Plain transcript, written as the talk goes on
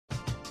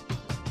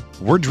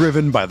We're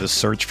driven by the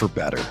search for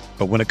better.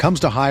 But when it comes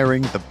to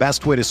hiring, the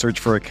best way to search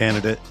for a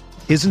candidate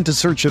isn't to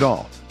search at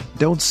all.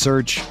 Don't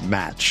search,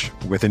 match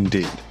with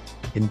Indeed.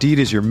 Indeed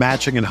is your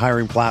matching and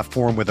hiring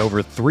platform with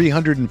over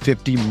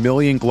 350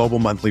 million global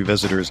monthly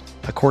visitors,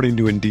 according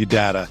to Indeed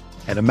data,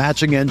 and a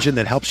matching engine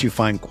that helps you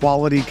find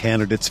quality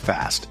candidates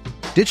fast.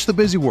 Ditch the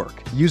busy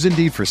work. Use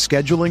Indeed for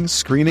scheduling,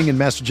 screening, and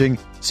messaging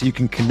so you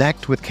can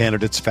connect with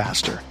candidates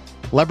faster.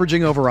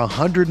 Leveraging over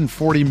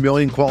 140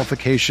 million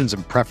qualifications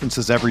and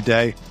preferences every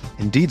day,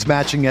 Indeed's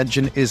matching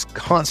engine is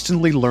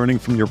constantly learning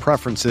from your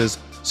preferences,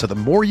 so the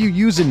more you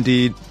use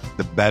Indeed,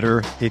 the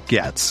better it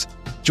gets.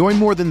 Join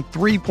more than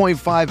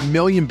 3.5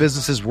 million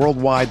businesses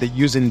worldwide that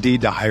use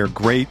Indeed to hire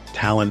great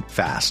talent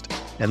fast.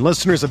 And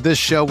listeners of this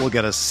show will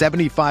get a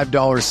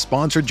 $75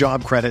 sponsored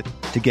job credit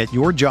to get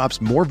your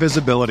jobs more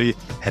visibility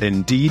at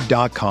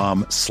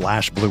Indeed.com/Blue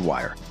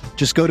Wire.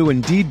 Just go to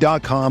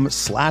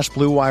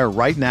Indeed.com/Blue Wire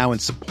right now and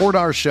support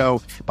our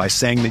show by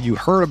saying that you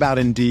heard about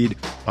Indeed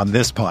on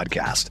this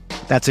podcast.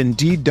 That's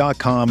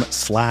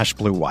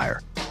Indeed.com/Blue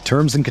Wire.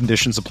 Terms and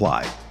conditions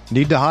apply.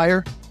 Need to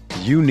hire?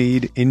 You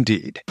need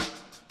Indeed.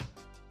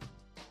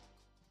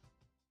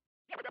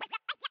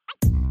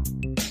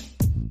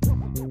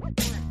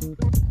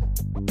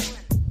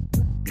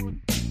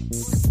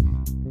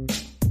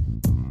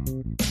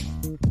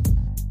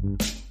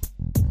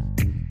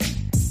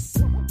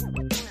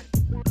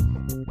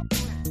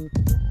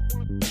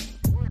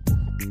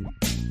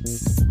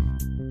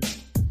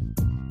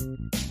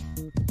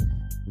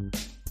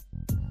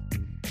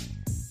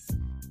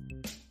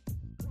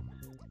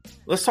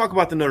 Let's talk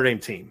about the Notre Dame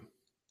team.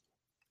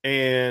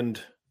 And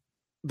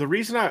the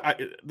reason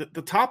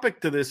the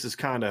topic to this is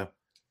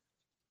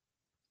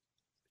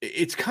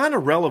it's kind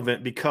of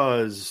relevant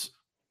because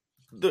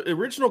the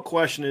original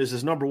question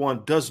is number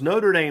one, does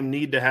Notre Dame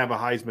need to have a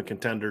Heisman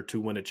contender to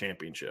win a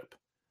championship?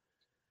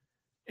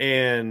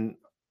 And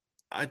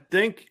I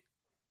think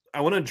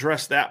I want to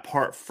address that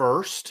part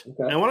first.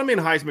 Okay. And when I mean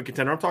Heisman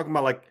contender, I'm talking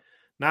about like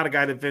not a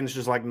guy that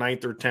finishes like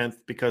 9th or 10th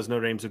because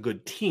Notre Dame's a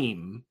good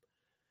team,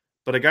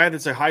 but a guy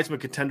that's a Heisman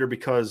contender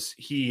because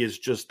he is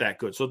just that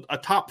good. So a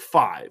top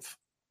 5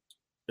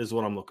 is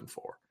what I'm looking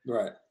for.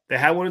 Right. They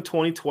had one in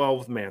 2012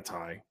 with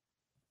Manti.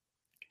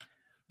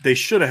 They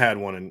should have had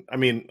one.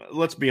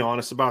 Let's be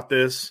honest about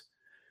this.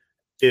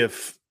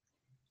 If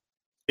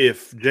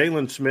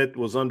Jalen Smith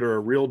was under a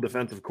real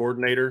defensive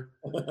coordinator,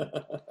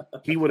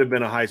 he would have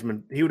been a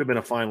Heisman. He would have been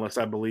a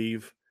finalist, I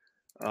believe.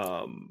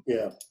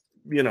 Yeah.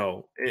 You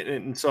know,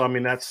 and so,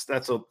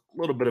 that's a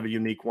little bit of a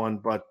unique one,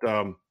 but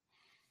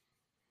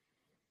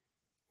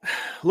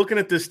looking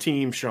at this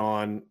team,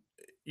 Sean,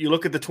 you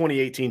look at the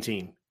 2018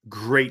 team,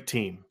 great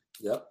team.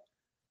 Yep.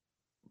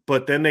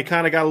 But then they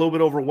kind of got a little bit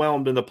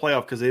overwhelmed in the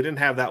playoff because they didn't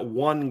have that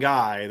one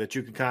guy that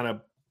you could kind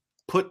of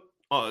put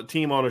a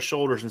team on his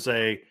shoulders and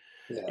say,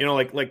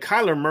 like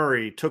Kyler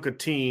Murray took a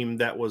team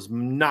that was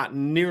not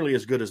nearly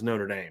as good as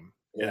Notre Dame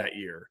that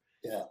year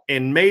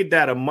and made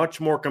that a much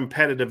more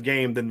competitive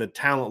game than the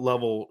talent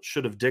level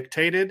should have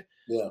dictated.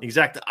 Yeah.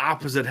 Exact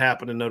opposite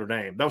happened in Notre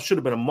Dame. That should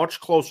have been a much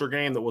closer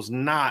game that was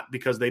not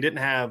because they didn't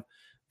have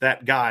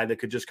that guy that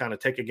could just kind of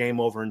take a game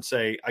over and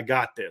say, I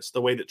got this,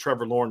 the way that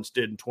Trevor Lawrence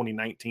did in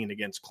 2019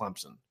 against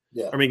Clemson.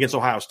 Yeah. Against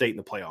Ohio State in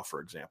the playoff, for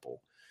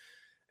example.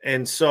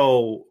 And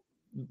so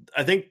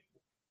I think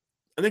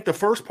the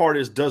first part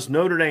is, does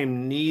Notre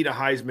Dame need a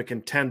Heisman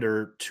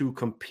contender to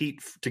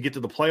compete to get to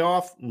the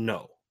playoff?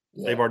 No.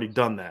 Yeah. They've already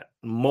done that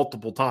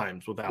multiple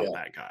times without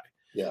that guy.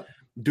 Yeah.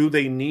 Do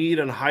they need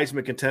a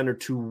Heisman contender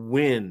to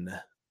win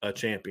a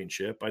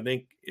championship? I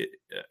think,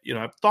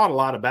 I've thought a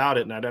lot about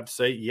it, and I'd have to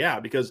say, yeah,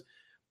 because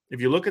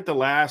if you look at the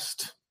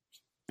last,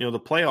 the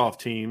playoff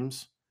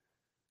teams,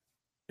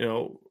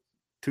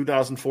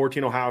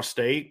 2014 Ohio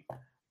State,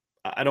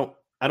 I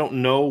don't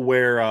know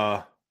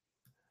where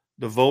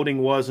the voting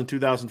was in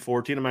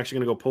 2014. I'm actually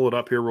going to go pull it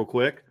up here real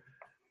quick.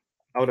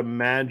 I would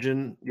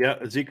imagine,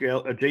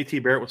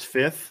 JT Barrett was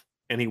 5th,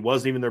 and he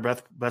wasn't even their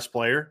best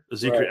player.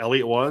 Ezekiel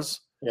Elliott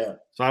was. Yeah.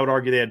 So I would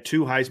argue they had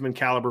 2 Heisman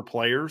caliber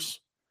players.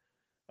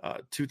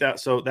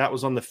 So that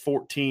was on the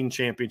 14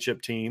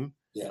 championship team.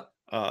 Yeah.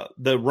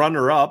 The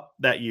runner-up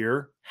that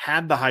year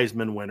had the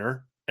Heisman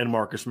winner and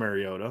Marcus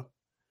Mariota.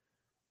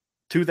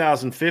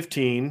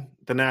 2015,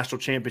 the national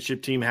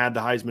championship team had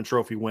the Heisman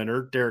Trophy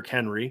winner, Derrick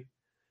Henry.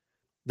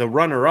 The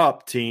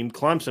runner-up team,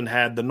 Clemson,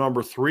 had the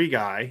number 3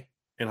 guy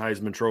in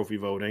Heisman Trophy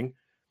voting.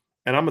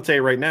 And I'm going to tell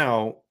you right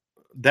now,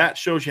 that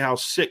shows you how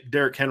sick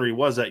Derrick Henry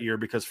was that year,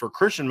 because for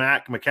Christian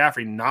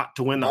McCaffrey not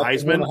to win the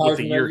Heisman with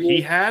the year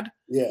he had,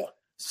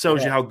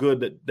 shows you how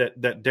good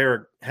that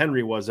Derrick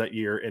Henry was that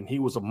year, and he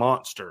was a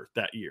monster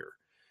that year.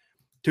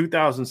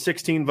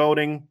 2016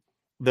 voting,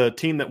 the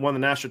team that won the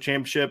national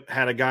championship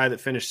had a guy that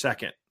finished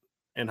 2nd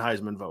in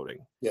Heisman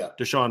voting,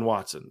 Deshaun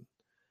Watson.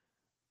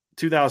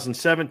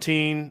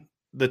 2017,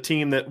 the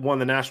team that won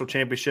the national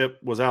championship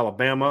was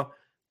Alabama.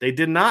 They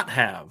did not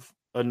have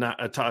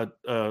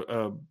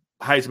a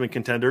Heisman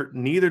contender.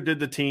 Neither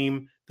did the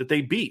team that they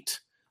beat.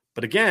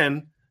 But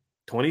again,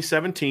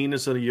 2017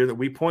 is a year that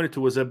we pointed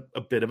to as a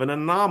bit of an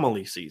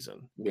anomaly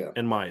season,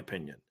 in my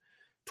opinion.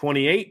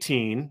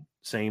 2018,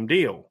 same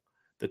deal.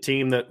 The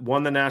team that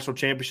won the national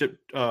championship,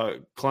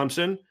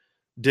 Clemson,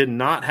 did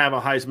not have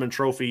a Heisman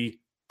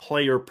Trophy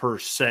player per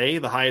se.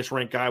 The highest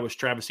ranked guy was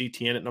Travis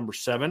Etienne at number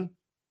 7.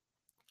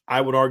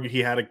 I would argue he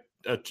had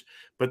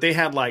but they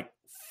had like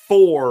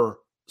 4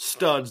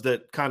 studs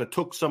that kind of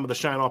took some of the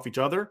shine off each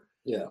other.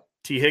 Yeah.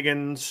 T.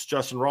 Higgins,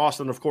 Justin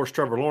Ross, and of course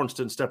Trevor Lawrence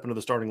didn't step into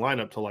the starting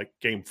lineup till like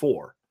game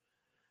 4.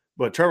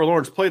 But Trevor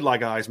Lawrence played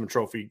like a Heisman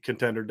Trophy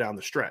contender down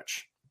the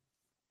stretch.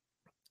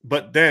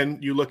 But then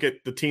you look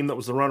at the team that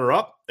was the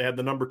runner-up. They had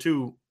the number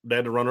 2. They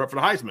had the runner-up for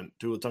the Heisman,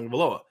 Tua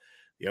Tagovailoa.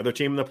 The other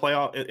team in the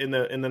playoff in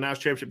the national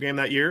championship game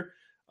that year,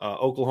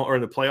 Oklahoma, or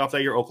in the playoff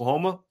that year,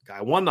 Oklahoma,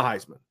 guy won the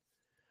Heisman.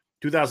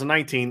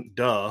 2019,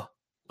 duh.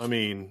 I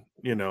mean,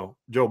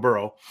 Joe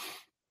Burrow.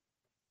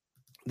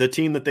 The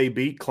team that they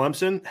beat,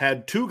 Clemson,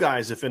 had 2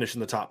 guys that finished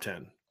in the top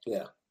 10.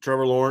 Yeah.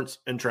 Trevor Lawrence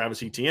and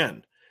Travis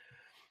Etienne.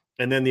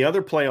 And then the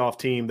other playoff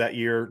team that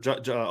year,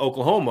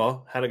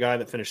 Oklahoma, had a guy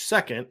that finished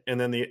second. And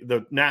then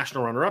the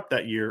national runner-up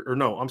that year,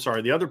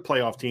 the other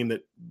playoff team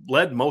that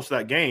led most of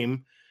that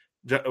game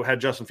had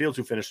Justin Fields,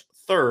 who finished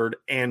 3rd,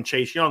 and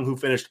Chase Young, who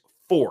finished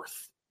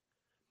 4th.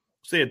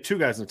 So they had 2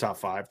 guys in the top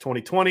 5.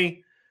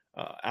 2020,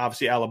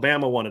 obviously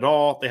Alabama won it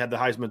all. They had the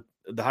Heisman.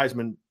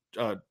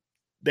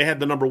 They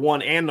had the number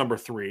 1 and number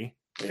 3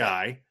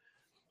 guy.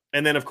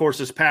 And then, of course,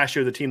 this past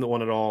year, the team that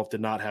won it all did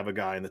not have a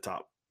guy in the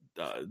top.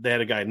 They had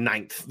a guy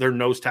 9th. Their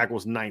nose tackle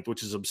was 9th,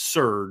 which is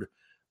absurd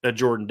that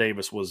Jordan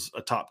Davis was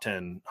a top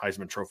 10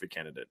 Heisman Trophy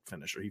candidate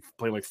finisher. He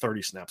played like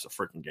 30 snaps a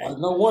freaking game. I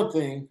know one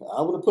thing.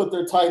 I would have put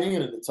their tight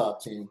end in the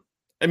top 10.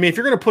 I mean, if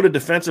you're going to put a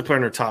defensive player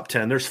in their top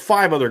 10, there's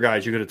 5 other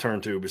guys you could have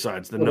turned to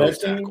besides the nose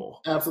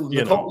tackle.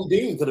 Absolutely. Kobe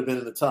Dean could have been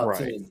in the top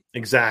 10.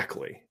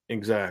 Exactly.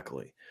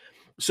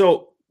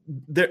 So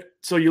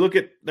you look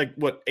at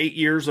 8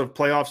 years of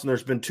playoffs, and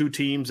there's been 2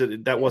 teams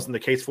that wasn't the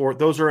case for.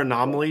 Those are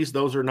anomalies.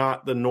 Those are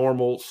not the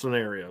normal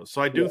scenarios.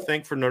 So I do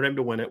think for Notre Dame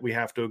to win it, we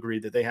have to agree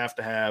that they have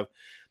to have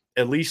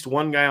at least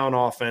one guy on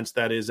offense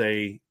that is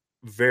a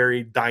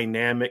very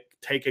dynamic,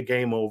 take a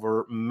game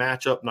over,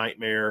 matchup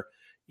nightmare,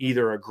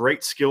 either a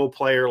great skill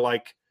player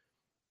like,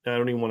 I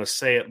don't even want to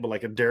say it, but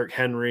like a Derrick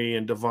Henry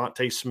and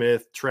Devontae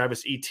Smith,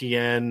 Travis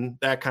Etienne,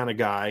 that kind of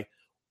guy,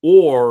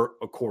 or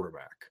a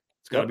quarterback.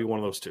 It's got to be one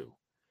of those 2.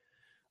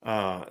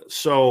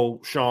 So,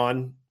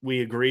 Sean,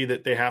 we agree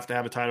that they have to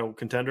have a title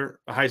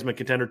contender, a Heisman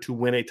contender, to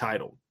win a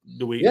title.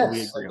 Do we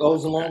agree? It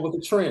goes along with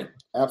the trend.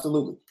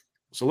 Absolutely.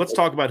 So let's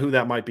talk about who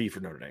that might be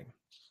for Notre Dame.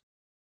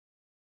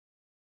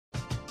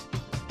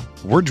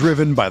 We're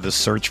driven by the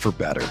search for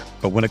better.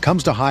 But when it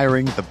comes to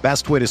hiring, the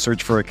best way to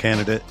search for a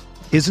candidate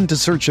isn't to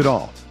search at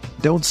all.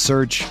 Don't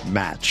search,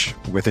 match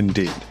with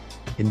Indeed.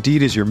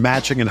 Indeed is your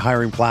matching and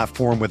hiring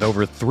platform with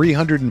over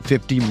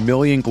 350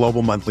 million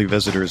global monthly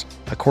visitors,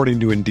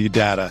 according to Indeed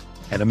data,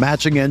 and a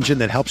matching engine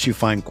that helps you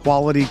find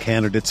quality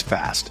candidates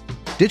fast.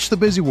 Ditch the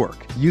busy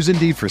work. Use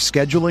Indeed for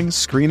scheduling,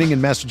 screening,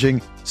 and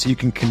messaging so you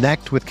can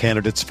connect with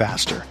candidates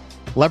faster.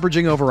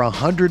 Leveraging over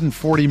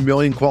 140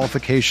 million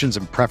qualifications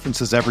and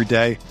preferences every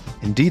day,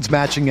 Indeed's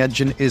matching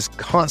engine is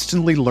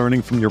constantly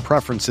learning from your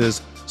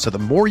preferences, so the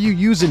more you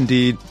use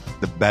Indeed,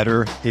 the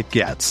better it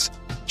gets.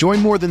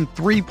 Join more than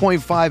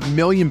 3.5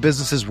 million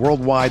businesses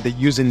worldwide that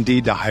use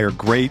Indeed to hire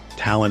great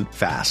talent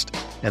fast.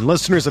 And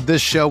listeners of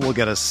this show will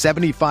get a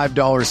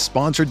 $75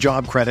 sponsored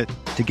job credit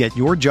to get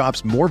your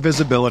jobs more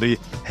visibility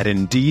at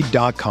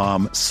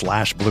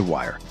Indeed.com/Blue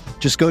Wire.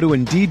 Just go to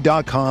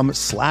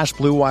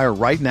Indeed.com/Blue Wire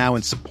right now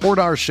and support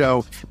our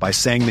show by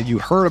saying that you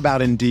heard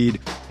about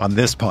Indeed on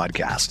this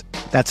podcast.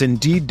 That's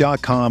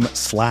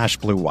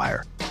Indeed.com/Blue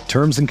Wire.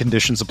 Terms and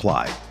conditions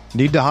apply.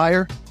 Need to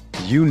hire?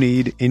 You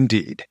need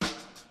Indeed.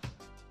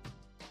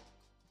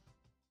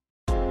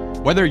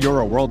 Whether you're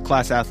a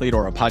world-class athlete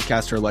or a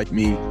podcaster like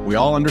me, we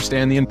all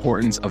understand the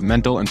importance of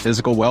mental and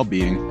physical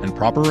well-being and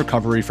proper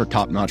recovery for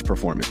top-notch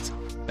performance.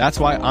 That's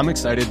why I'm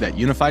excited that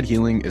Unified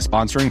Healing is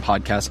sponsoring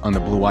podcasts on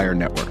the Blue Wire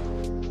Network.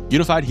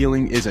 Unified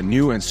Healing is a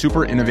new and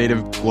super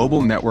innovative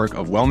global network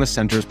of wellness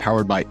centers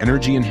powered by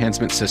Energy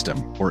Enhancement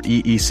System, or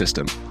EE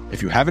System.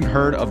 If you haven't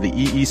heard of the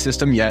EE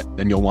System yet,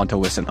 then you'll want to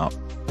listen up.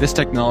 This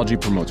technology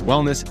promotes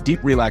wellness,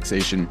 deep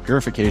relaxation,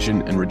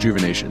 purification, and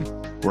rejuvenation.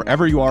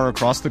 Wherever you are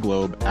across the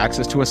globe,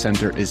 access to a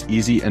center is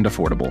easy and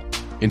affordable.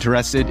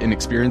 Interested in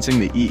experiencing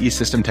the EE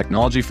System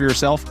technology for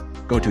yourself?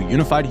 Go to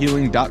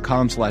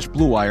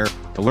unifiedhealing.com/Blue Wire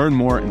to learn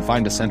more and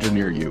find a center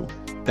near you.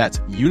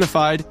 That's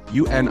unified,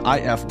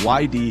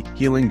 UNIFYD,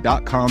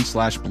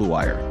 healing.com/Blue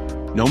Wire.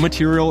 No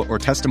material or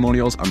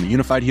testimonials on the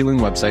Unified Healing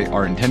website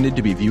are intended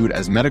to be viewed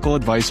as medical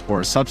advice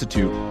or a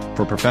substitute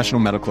for professional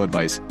medical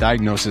advice,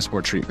 diagnosis,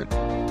 or treatment.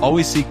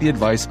 Always seek the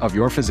advice of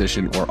your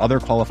physician or other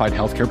qualified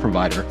healthcare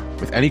provider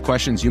with any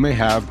questions you may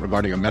have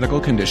regarding a medical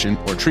condition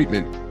or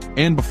treatment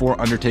and before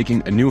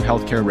undertaking a new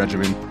healthcare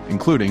regimen,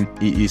 including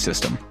EE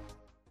System.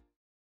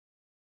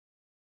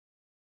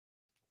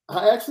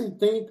 I actually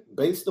think,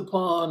 based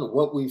upon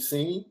what we've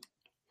seen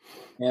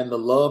and the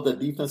love that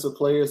defensive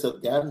players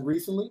have gotten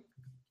recently,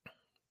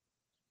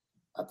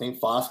 I think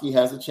Foskey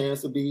has a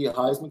chance to be a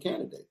Heisman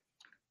candidate.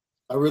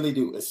 I really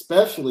do.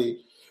 Especially,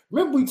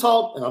 remember we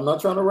talked, and I'm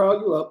not trying to rile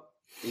you up,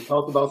 we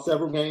talked about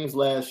several games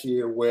last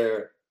year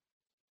where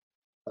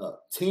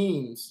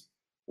teams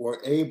were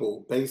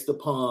able, based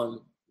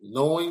upon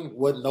knowing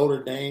what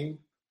Notre Dame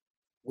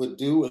would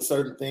do with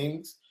certain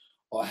things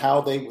or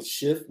how they would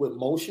shift with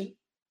motion,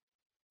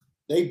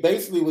 they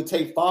basically would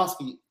take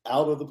Foskey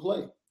out of the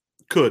play.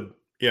 Could,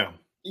 yeah.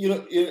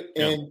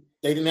 And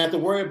they didn't have to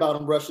worry about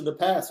him rushing the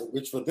passer,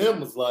 which for them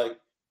was like,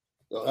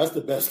 well, that's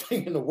the best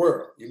thing in the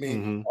world. You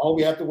mean all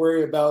we have to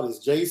worry about is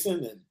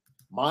Jason and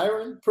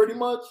Myron, pretty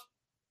much?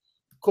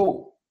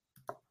 Cool.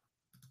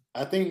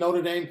 I think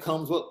Notre Dame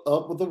comes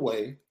up with a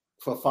way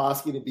for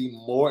Foskey to be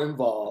more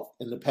involved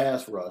in the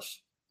pass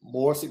rush,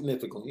 more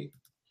significantly.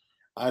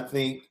 I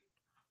think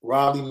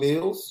Riley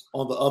Mills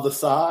on the other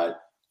side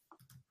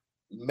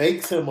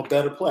makes him a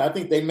better player. I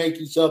think they make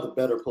each other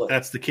better players.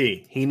 That's the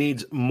key. He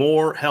needs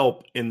more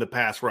help in the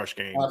pass rush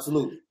game.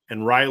 Absolutely.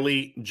 And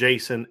Riley,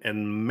 Jason,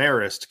 and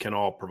Marist can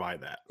all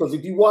provide that. Because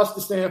if you watch the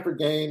Stanford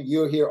game,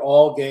 you'll hear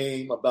all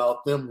game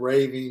about them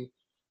raving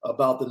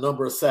about the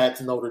number of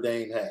sacks Notre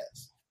Dame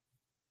has.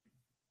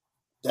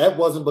 That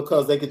wasn't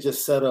because they could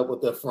just set up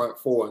with their front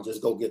four and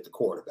just go get the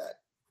quarterback.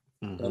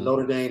 And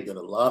Notre Dame did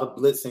a lot of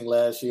blitzing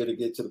last year to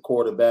get to the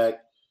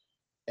quarterback,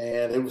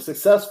 and it was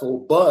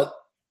successful, but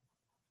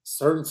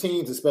certain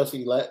teams,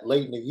 especially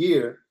late in the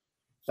year,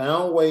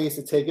 found ways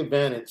to take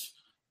advantage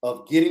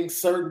of getting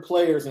certain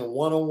players in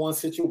one-on-one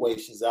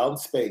situations out in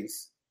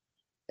space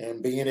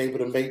and being able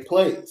to make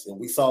plays. And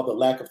we saw the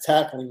lack of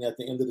tackling at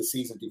the end of the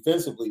season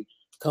defensively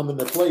come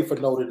into play for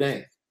Notre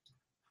Dame.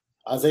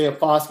 Isaiah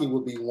Foskey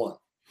would be one.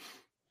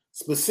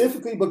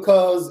 Specifically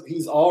because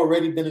he's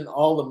already been an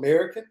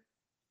All-American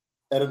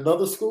at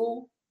another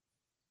school,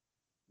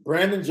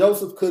 Brandon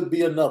Joseph could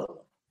be another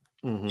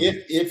one.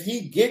 If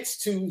he gets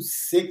to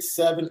 6,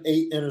 7,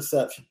 8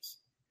 interceptions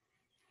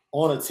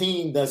on a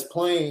team that's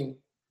playing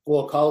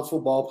for a college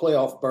football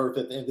playoff berth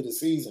at the end of the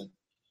season,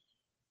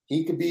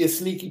 he could be a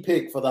sneaky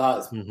pick for the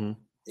Heisman.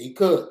 He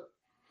could.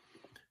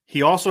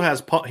 He also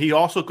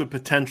could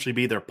potentially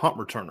be their punt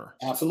returner.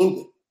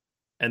 Absolutely.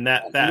 And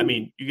that I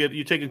mean,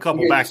 you take a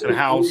couple back to the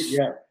house,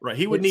 right?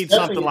 He would need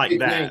something like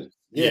that.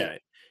 Yeah.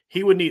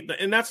 He would need,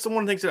 and that's the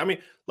one of the things that, I mean,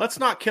 let's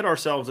not kid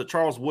ourselves that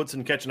Charles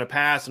Woodson catching a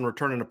pass and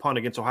returning a punt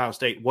against Ohio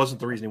State wasn't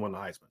the reason he won the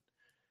Heisman.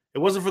 It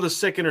wasn't for the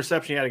sick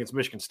interception he had against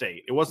Michigan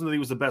State. It wasn't that he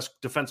was the best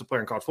defensive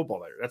player in college football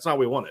there. That's not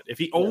what we wanted. If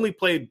he only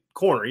played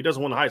corner, he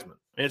doesn't win the Heisman.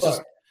 It's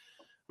just, I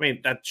mean,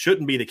 that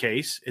shouldn't be the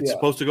case. It's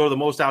supposed to go to the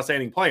most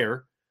outstanding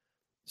player.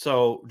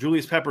 So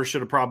Julius Peppers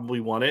should have probably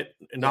won it.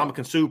 And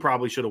Ndamukong Suh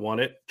probably should have won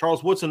it.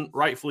 Charles Woodson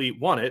rightfully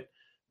won it,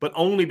 but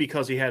only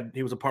because he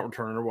was a punt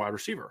returner or wide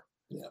receiver.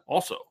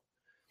 Also.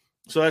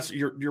 So that's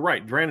you're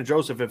right. Brandon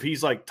Joseph, if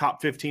he's like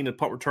top 15 in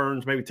punt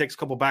returns, maybe takes a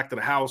couple back to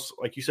the house,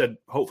 like you said,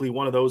 hopefully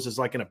one of those is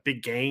like in a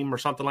big game or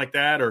something like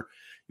that, or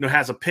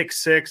has a pick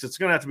six. It's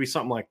gonna have to be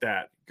something like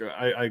that.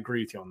 I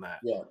agree with you on that.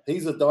 Yeah,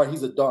 he's a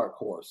dark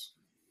horse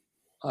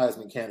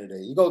Heisman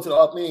candidate. You go to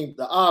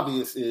the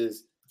obvious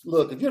is,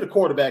 look, if you're the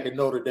quarterback at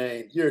Notre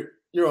Dame,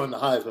 you're on the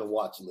Heisman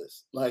watch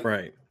list. Like,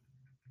 right.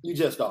 You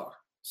just are.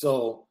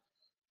 So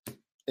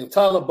if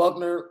Tyler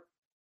Buchner,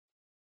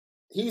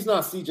 he's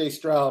not C.J.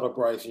 Stroud or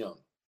Bryce Young,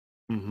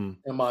 in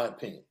my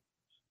opinion.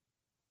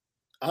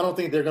 I don't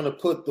think they're going to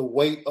put the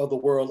weight of the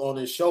world on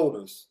his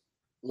shoulders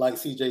like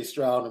C.J.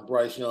 Stroud and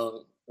Bryce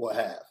Young will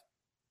have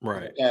in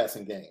the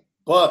passing game.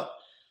 But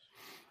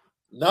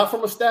not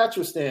from a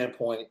stature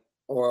standpoint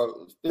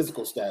or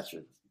physical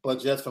stature, but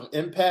just from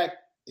impact.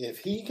 If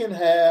he can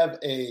have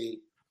a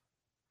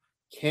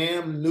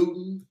Cam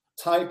Newton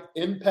type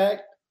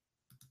impact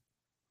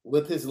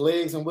with his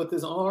legs and with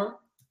his arm,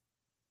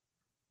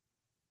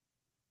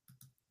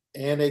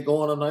 and they go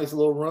on a nice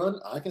little run,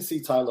 I can see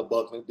Tyler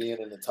Buchner being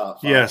in the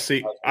top 5. Yeah,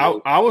 see,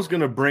 I was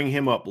going to bring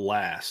him up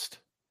last,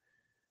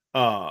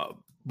 but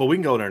we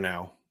can go there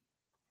now.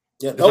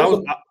 Yeah,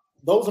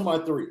 those are my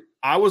 3.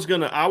 I was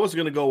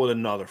gonna go with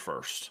another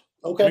first.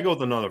 Okay, let me go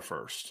with another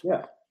first.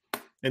 Yeah,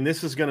 and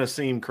this is going to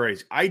seem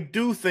crazy. I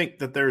do think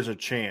that there's a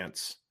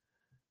chance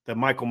that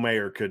Michael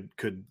Mayer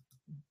could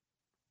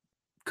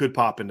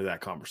pop into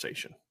that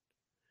conversation,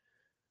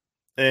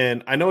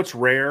 and I know it's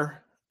rare.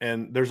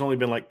 And there's only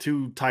been like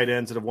 2 tight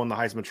ends that have won the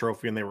Heisman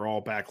Trophy, and they were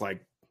all back like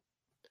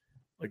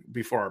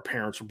before our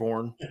parents were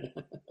born,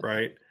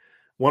 right?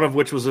 One of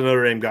which was a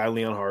Notre Dame guy,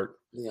 Leon Hart.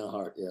 Leon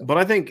Hart, yeah. But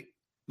I think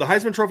the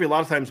Heisman Trophy a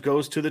lot of times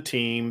goes to the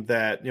team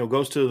that,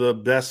 goes to the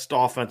best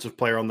offensive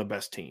player on the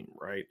best team,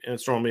 right? And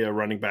it's normally a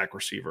running back,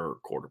 receiver, or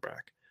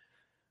quarterback.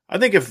 I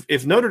think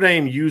if Notre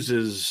Dame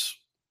uses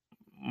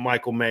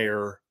Michael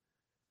Mayer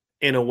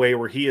in a way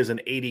where he is an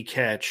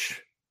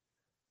 80-catch,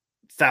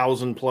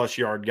 1,000+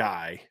 yard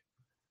guy,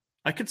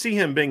 I could see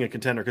him being a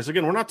contender because,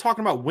 again, we're not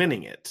talking about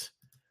winning it.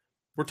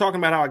 We're talking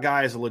about how a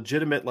guy is a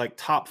legitimate, like,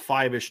 top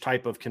 5-ish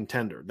type of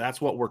contender.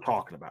 That's what we're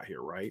talking about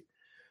here, right?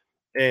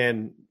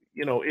 And,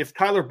 if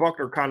Tyler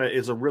Buchner kind of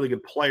is a really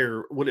good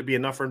player, would it be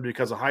enough for him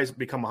to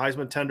become a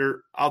Heisman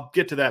tender? I'll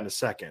get to that in a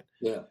second.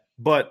 Yeah.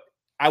 But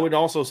I would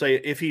also say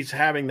if he's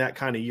having that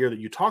kind of year that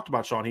you talked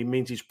about, Sean, he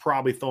means he's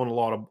probably throwing a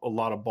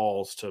lot of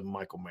balls to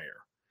Michael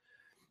Mayer.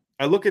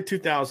 I look at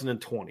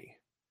 2020.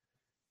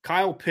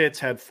 Kyle Pitts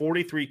had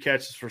 43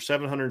 catches for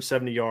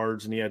 770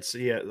 yards, and he had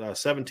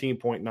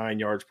 17.9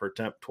 yards per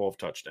attempt, 12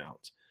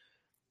 touchdowns.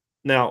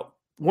 Now,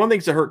 one of the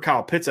things that hurt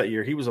Kyle Pitts that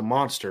year, he was a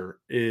monster,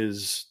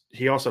 is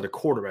he also had a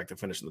quarterback that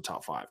finished in the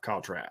top 5, Kyle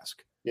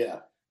Trask. Yeah.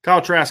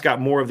 Kyle Trask got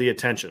more of the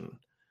attention.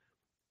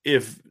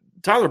 If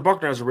Tyler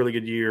Buchner has a really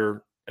good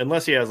year,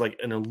 unless he has like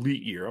an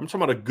elite year, I'm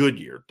talking about a good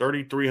year,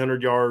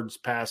 3,300 yards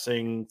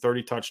passing,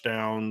 30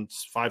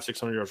 touchdowns,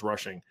 500-600 yards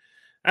rushing.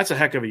 That's a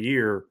heck of a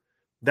year.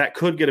 That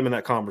could get him in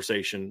that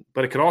conversation,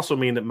 but it could also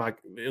mean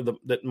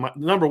that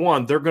number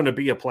one, they're going to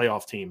be a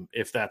playoff team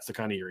if that's the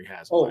kind of year he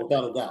has. Oh,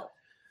 without a doubt.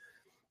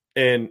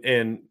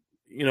 And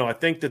I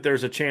think that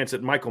there's a chance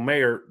that Michael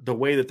Mayer, the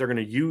way that they're going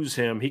to use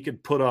him, he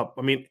could put up.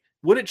 I mean,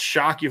 would it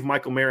shock you if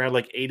Michael Mayer had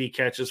like 80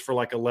 catches for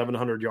like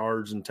 1,100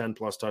 yards and 10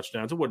 plus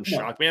touchdowns? It wouldn't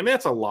shock me. I mean,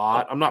 that's a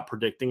lot. I'm not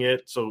predicting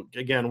it. So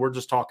again, we're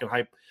just talking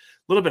a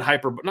little bit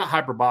not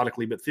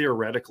hyperbolically, but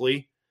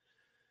theoretically.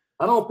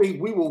 I don't think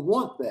we will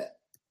want that.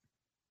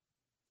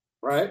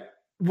 Right.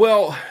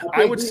 Well,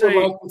 I would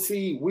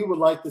say we would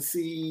like to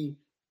see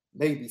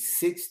maybe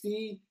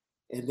 60,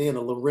 and then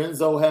a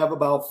Lorenzo have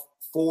about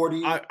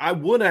 40. I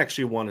would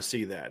actually want to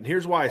see that, and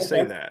here's why I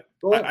say that.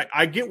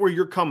 I get where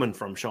you're coming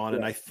from, Sean,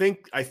 and I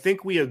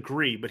think we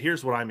agree. But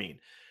here's what I mean: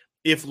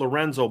 if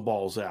Lorenzo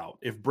balls out,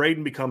 if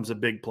Braden becomes a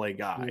big play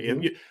guy,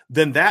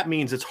 then that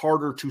means it's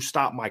harder to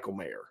stop Michael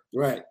Mayer.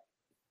 Right.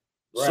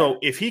 So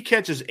if he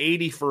catches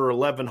 80 for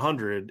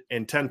 1,100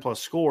 and 10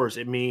 plus scores,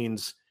 it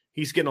means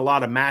he's getting a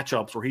lot of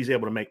matchups where he's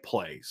able to make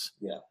plays.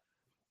 Yeah.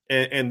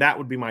 And that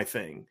would be my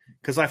thing.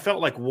 Because I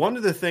felt like one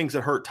of the things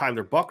that hurt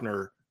Tyler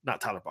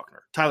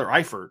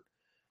Eifert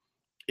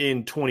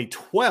in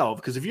 2012,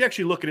 because if you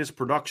actually look at his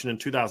production in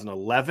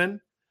 2011,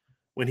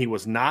 when he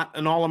was not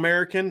an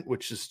All-American,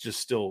 which is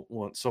just still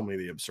so many of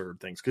the absurd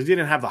things, because he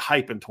didn't have the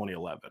hype in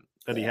 2011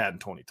 that he had in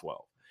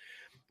 2012.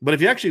 But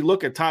if you actually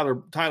look at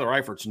Tyler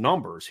Eifert's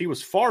numbers, he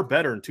was far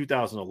better in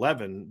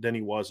 2011 than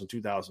he was in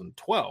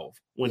 2012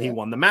 when he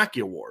won the Mackey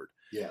Award.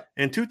 Yeah.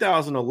 In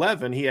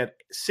 2011, he had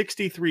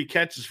 63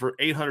 catches for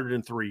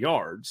 803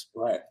 yards.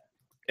 Right.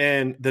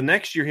 And the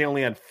next year, he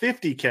only had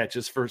 50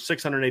 catches for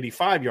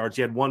 685 yards.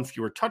 He had one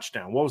fewer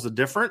touchdown. What was the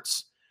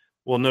difference?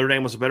 Well, Notre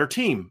Dame was a better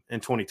team in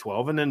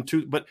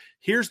 2012. But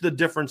here's the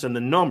difference in the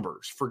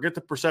numbers. Forget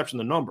the perception,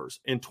 the numbers.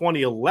 In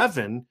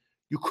 2011,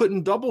 you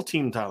couldn't double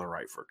team Tyler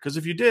Eifert because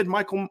if you did,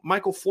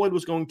 Michael Floyd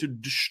was going to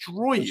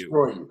destroy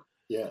you.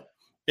 Yeah.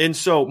 And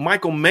so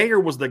Michael Mayer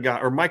was the guy,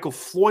 or Michael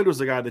Floyd was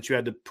the guy that you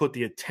had to put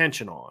the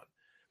attention on.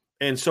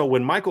 And so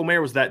when Michael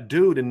Mayer was that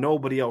dude and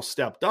nobody else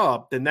stepped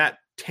up, then that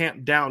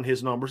tamped down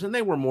his numbers. And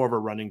they were more of a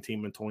running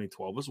team in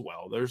 2012 as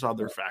well. There's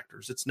other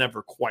factors. It's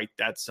never quite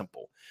that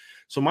simple.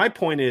 So my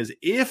point is,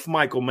 if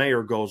Michael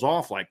Mayer goes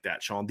off like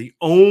that, Sean, the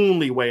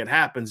only way it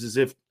happens is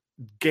if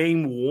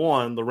game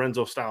one,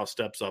 Lorenzo Styles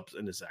steps up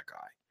and is that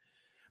guy.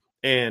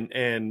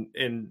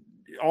 And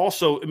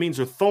also it means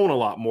they're throwing a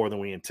lot more than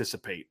we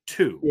anticipate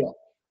too. Yeah.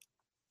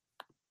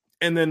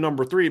 And then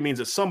number 3, it means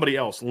that somebody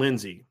else,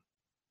 Lindsey,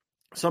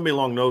 somebody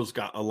along those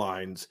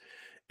lines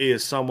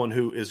is someone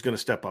who is going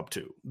to step up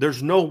too.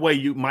 There's no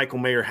way Michael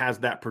Mayer has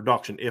that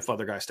production if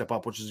other guys step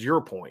up, which is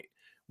your point.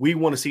 We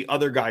want to see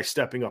other guys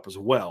stepping up as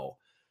well.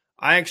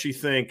 I actually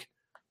think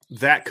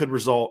that could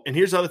result. And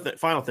here's the other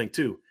final thing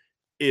too,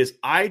 is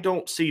I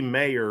don't see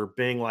Mayer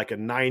being like a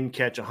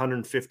 9-catch,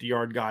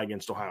 150-yard guy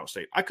against Ohio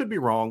State. I could be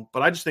wrong,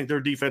 but I just think their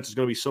defense is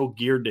going to be so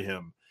geared to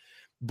him.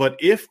 But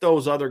if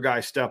those other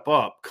guys step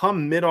up,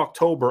 come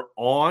mid-October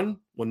on,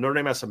 when Notre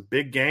Dame has some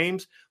big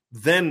games,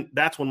 then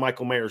that's when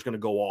Michael Mayer is going to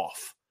go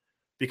off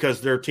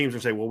because their teams will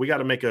say, well, we got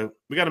to make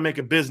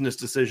a business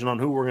decision on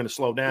who we're going to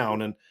slow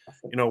down. And,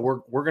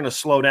 we're going to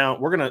slow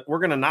down. We're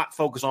going to not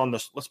focus on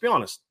this. Let's be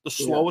honest, the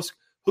slowest.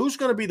 Who's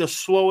going to be the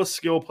slowest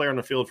skill player on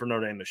the field for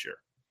Notre Dame this year?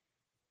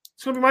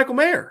 It's going to be Michael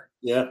Mayer.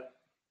 Yeah.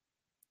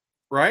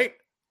 Right?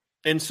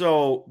 And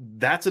so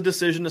that's a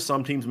decision that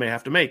some teams may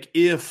have to make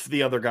if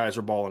the other guys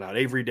are balling out.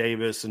 Avery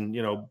Davis and,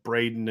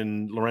 Braden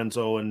and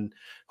Lorenzo and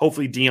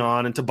hopefully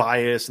Dion and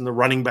Tobias and the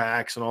running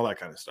backs and all that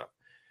kind of stuff.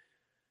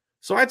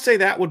 So I'd say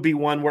that would be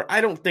one where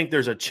I don't think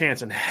there's a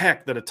chance in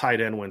heck that a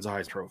tight end wins a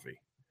Heisman Trophy.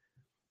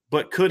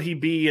 But could he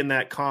be in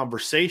that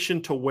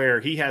conversation to where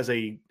he has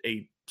a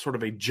sort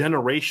of a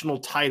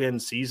generational tight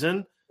end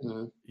season?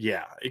 Mm-hmm.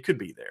 Yeah, it could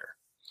be there.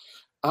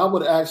 I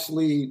would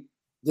actually,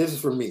 this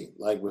is for me,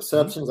 like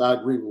receptions, I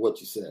agree with what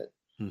you said.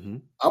 Mm-hmm.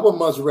 I would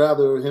much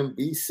rather him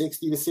be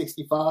 60 to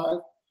 65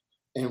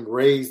 and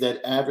raise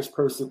that average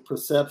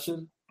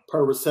perception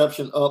per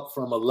reception up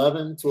from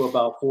 11 to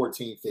about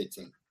 14,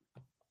 15.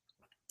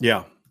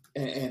 Yeah.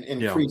 And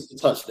increase the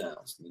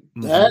touchdowns.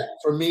 Mm-hmm. That,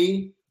 for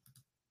me,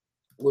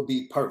 would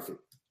be perfect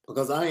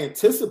because I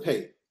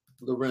anticipate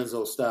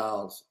Lorenzo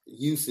Styles'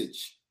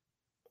 usage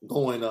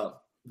going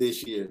up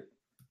this year.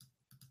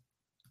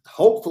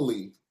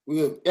 Hopefully,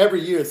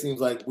 every year it seems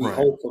like we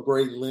hope for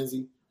Braden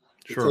Lindsey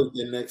to take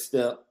the next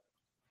step.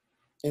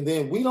 And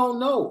then we don't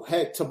know.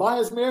 Heck,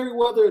 Tobias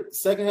Merriweather,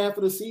 second half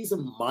of the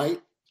season,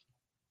 might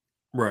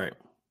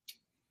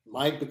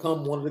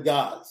become one of the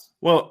guys.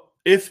 Well,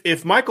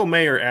 if Michael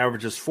Mayer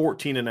averages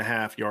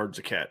 14.5 yards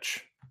a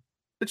catch,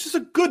 it's just a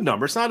good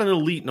number. It's not an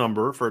elite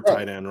number for a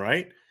tight end,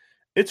 right?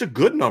 It's a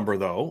good number,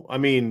 though. I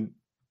mean,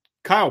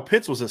 Kyle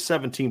Pitts was at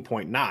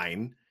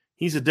 17.9.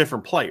 He's a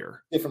different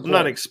player. I'm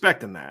not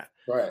expecting that.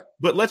 Right.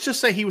 But let's just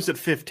say he was at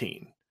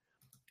 15.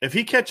 If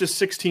he catches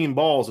 16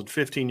 balls at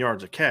 15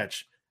 yards a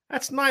catch,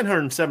 that's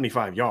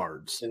 975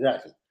 yards.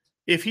 Exactly.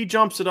 If he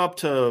jumps it up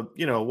to,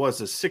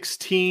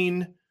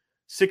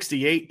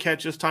 68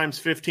 catches times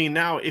 15.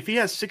 Now, if he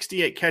has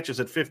 68 catches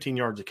at 15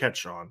 yards a catch,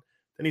 Sean,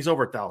 then he's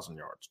over 1,000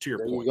 yards, to your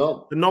point. You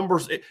go. The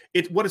numbers,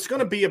 what it's going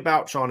to be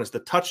about, Sean, is the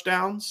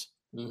touchdowns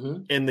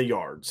and the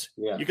yards.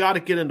 Yeah. You got to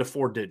get into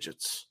 4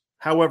 digits,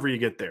 however you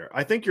get there.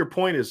 I think your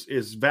point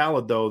is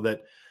valid, though,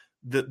 that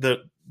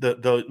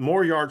the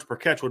more yards per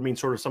catch would mean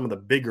sort of some of the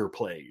bigger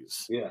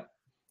plays. Yeah.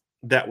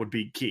 That would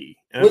be key.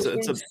 And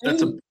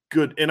that's a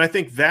good, and I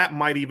think that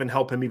might even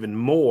help him even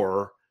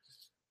more.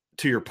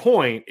 To your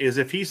point, is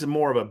if he's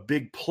more of a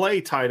big play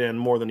tight end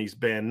more than he's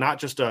been, not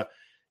just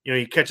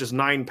he catches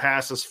 9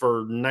 passes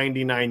for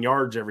 99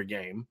 yards every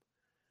game.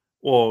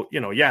 Well,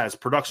 his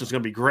production is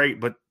going to be great,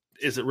 but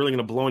is it really going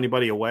to blow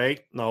anybody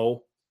away?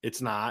 No,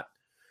 it's not.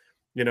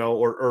 Think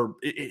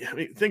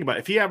about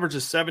it. If he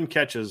averages 7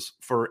 catches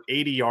for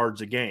 80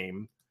 yards a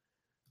game,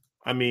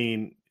 I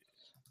mean,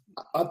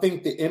 I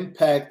think the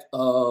impact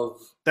of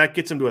that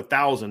gets him to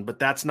 1,000, but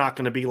that's not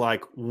going to be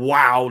like,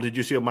 wow, did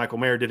you see what Michael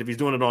Mayer did if he's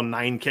doing it on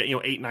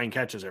 8, 9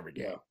 catches every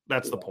game? Yeah.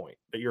 That's the point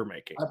that you're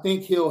making. I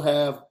think he'll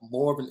have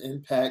more of an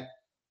impact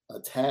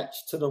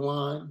attached to the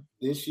line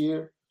this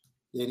year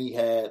than he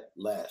had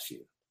last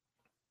year,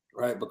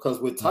 right? Because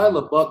with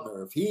Tyler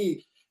Buchner,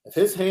 if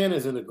his hand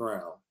is in the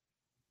ground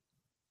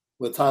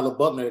with Tyler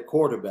Buchner at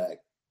quarterback,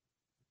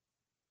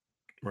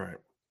 right?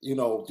 Do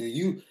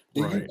you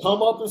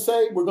come up and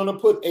say we're going to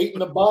put 8 in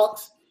the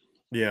box,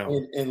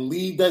 and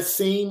leave that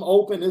seam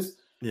open?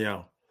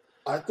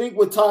 I think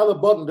with Tyler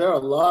Buchner, there are a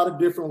lot of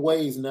different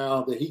ways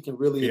now that he can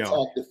really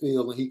attack the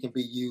field and he can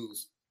be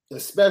used,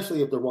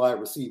 especially if the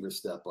wide receivers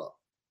step up.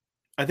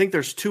 I think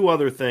there's 2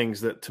 other things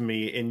that, to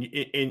me,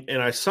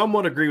 and I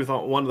somewhat agree with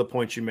one of the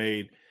points you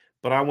made,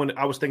 but I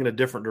was thinking a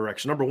different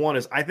direction. Number one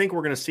is I think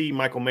we're going to see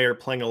Michael Mayer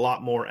playing a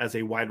lot more as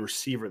a wide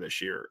receiver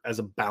this year, as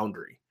a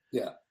boundary.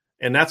 Yeah.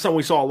 And that's something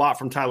we saw a lot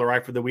from Tyler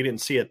Eifert that we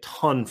didn't see a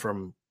ton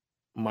from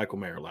Michael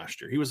Mayer last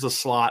year. He was the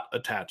slot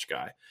attached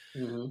guy.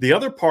 Mm-hmm. The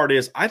other part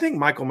is I think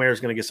Michael Mayer is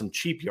going to get some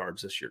cheap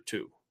yards this year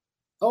too.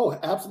 Oh,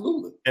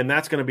 absolutely. And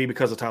that's going to be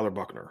because of Tyler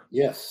Buchner.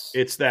 Yes.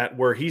 It's that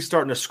where he's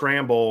starting to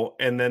scramble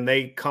and then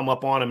they come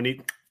up on him and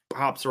he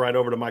pops right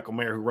over to Michael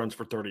Mayer who runs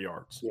for 30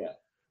 yards. Yeah.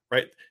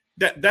 Right.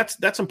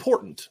 That's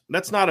important.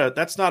 That's not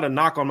a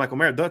knock on Michael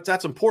Mayer.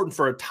 That's important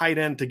for a tight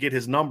end to get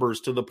his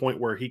numbers to the point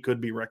where he could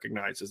be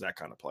recognized as that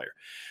kind of player.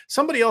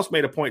 Somebody else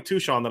made a point too,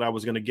 Sean, that I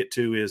was going to get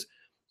to is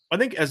I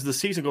think as the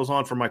season goes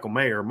on for Michael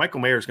Mayer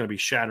is going to be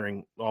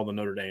shattering all the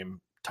Notre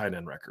Dame tight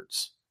end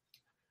records.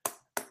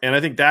 And I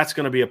think that's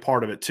going to be a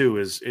part of it too,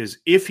 is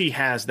if he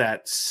has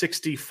that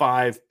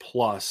 65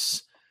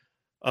 plus,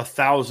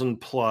 1,000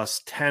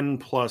 plus, 10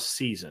 plus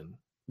season,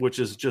 which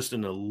is just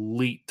an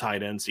elite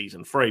tight end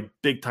season for a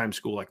big time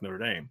school like Notre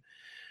Dame,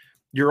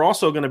 you're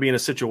also going to be in a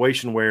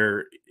situation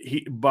where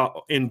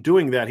in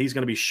doing that, he's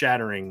going to be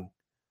shattering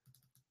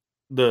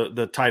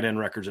the tight end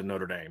records at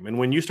Notre Dame. And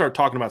when you start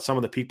talking about some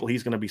of the people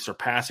he's going to be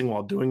surpassing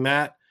while doing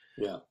that,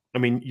 I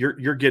mean,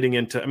 you're getting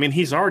into, I mean,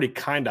 he's already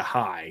kind of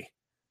high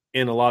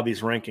in a lot of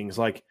these rankings.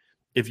 Like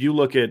if you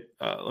look at,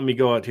 let me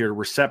go out here,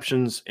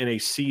 receptions in a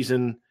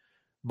season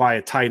by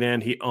a tight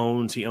end, he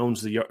owns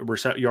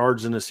the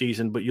yards in a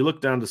season, but you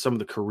look down to some of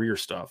the career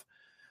stuff.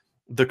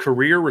 The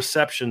career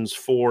receptions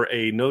for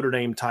a Notre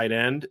Dame tight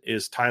end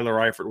is Tyler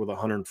Eifert with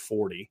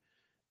 140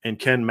 and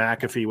Ken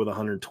McAfee with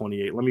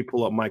 128. Let me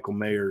pull up Michael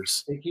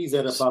Mayer's. I think he's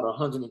at about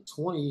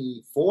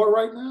 124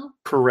 right now.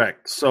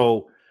 Correct.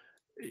 So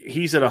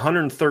he's at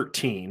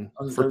 113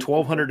 for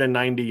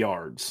 1,290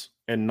 yards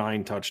and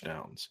 9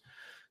 touchdowns.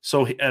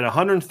 So at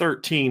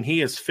 113,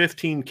 he is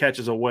 15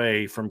 catches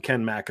away from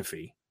Ken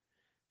McAfee.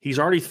 He's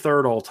already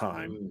third all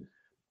time.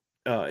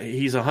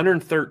 He's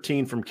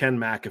 113 from Ken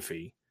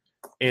McAfee,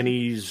 and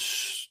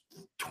he's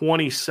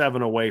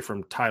 27 away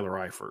from Tyler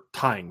Eifert,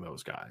 tying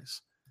those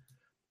guys.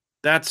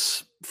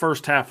 That's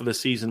first half of the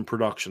season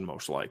production,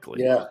 most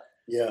likely. Yeah.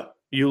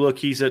 You look,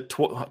 he's at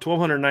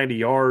 1,290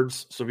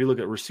 yards. So if you look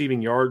at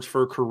receiving yards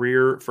for a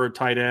career for a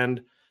tight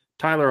end,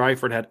 Tyler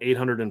Eifert had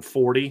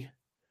 840,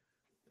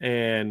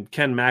 and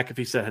Ken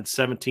McAfee had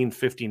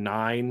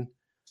 1,759.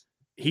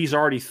 He's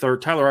already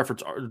third.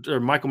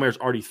 Michael Mayer's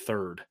already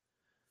third.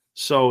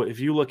 So if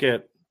you look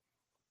at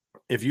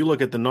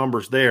the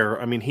numbers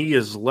there, I mean, he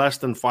is less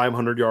than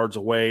 500 yards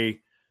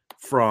away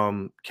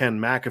from Ken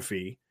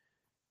McAfee,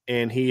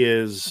 and he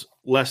is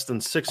less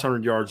than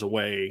 600 yards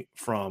away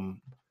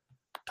from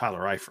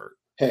Tyler Eifert.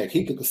 Heck,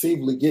 he could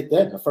conceivably get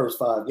that in the first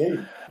 5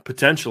 games.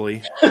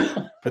 Potentially.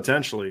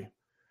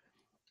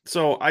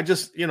 So I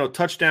just,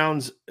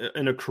 touchdowns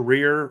in a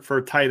career for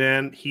a tight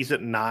end, he's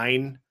at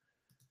 9,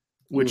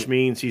 which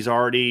means he's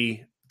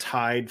already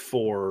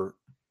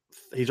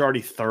he's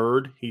already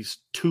third. He's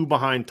 2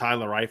 behind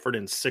Tyler Eifert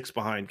and 6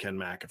 behind Ken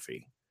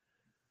McAfee.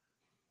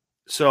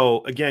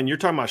 So again, you're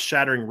talking about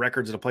shattering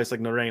records at a place like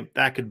Notre Dame.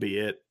 That could be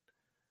it.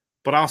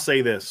 But I'll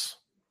say this.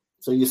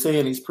 So you're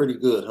saying he's pretty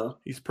good, huh?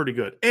 He's pretty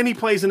good. And he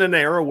plays in an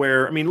era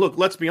where, look,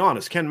 let's be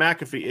honest. Ken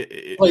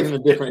McAfee plays in a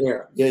different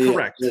era.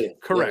 Correct.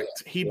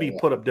 Correct. He'd be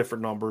put up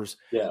different numbers.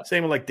 Yeah.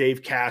 Same with like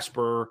Dave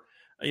Casper,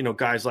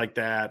 guys like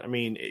that.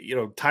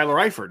 Tyler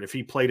Eifert, if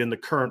he played in the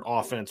current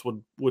offense,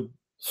 would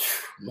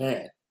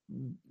man,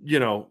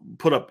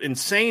 put up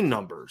insane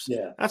numbers.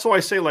 Yeah. That's why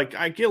I say, like,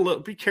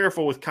 be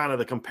careful with kind of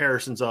the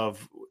comparisons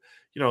of,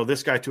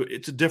 this guy to,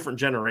 it's a different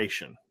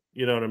generation.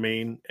 You know what I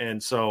mean?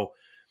 And so,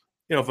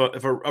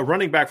 if a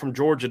running back from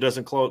Georgia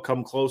doesn't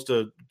come close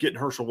to getting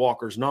Herschel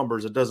Walker's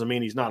numbers, it doesn't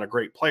mean he's not a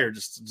great player.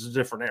 Just it's a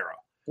different era.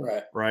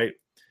 Right. Right.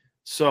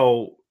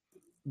 So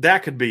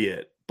that could be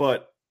it.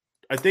 But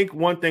I think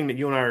one thing that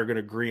you and I are going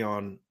to agree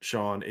on,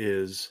 Sean,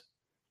 is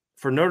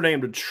for Notre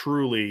Dame to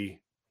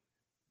truly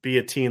be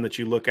a team that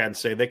you look at and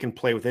say they can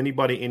play with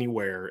anybody,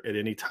 anywhere, at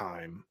any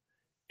time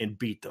and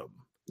beat them.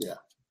 Yeah.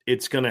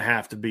 It's going to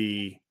have to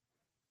be,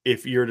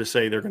 if you're to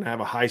say they're going to have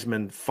a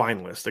Heisman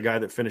finalist, the guy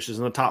that finishes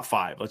in the top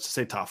 5, let's just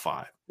say top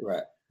 5.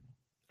 Right.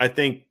 I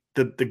think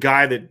the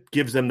guy that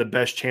gives them the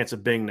best chance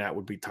of being that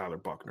would be Tyler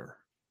Buchner.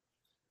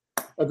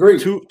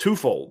 Agreed.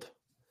 Twofold.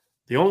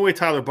 The only way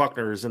Tyler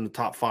Buchner is in the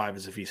top 5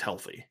 is if he's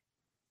healthy.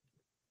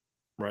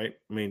 Right?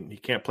 He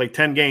can't play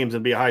 10 games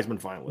and be a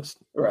Heisman finalist.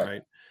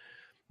 Right?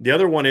 The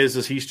other one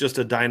is he's just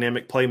a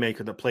dynamic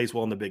playmaker that plays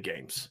well in the big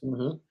games.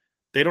 Mm-hmm.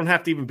 They don't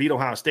have to even beat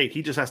Ohio State.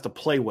 He just has to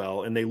play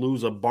well, and they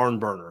lose a barn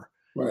burner.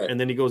 Right. And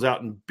then he goes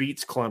out and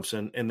beats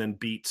Clemson and then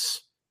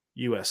beats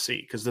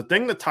USC. Because the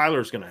thing that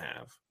Tyler's going to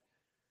have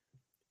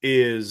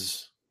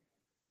is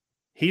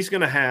he's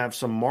going to have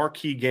some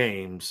marquee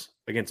games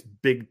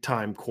against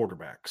big-time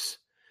quarterbacks.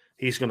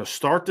 He's going to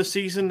start the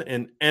season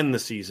and end the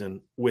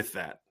season with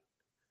that.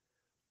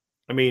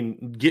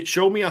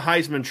 Show me a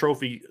Heisman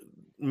Trophy,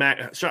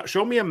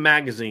 show me a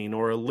magazine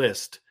or a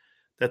list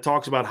that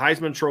talks about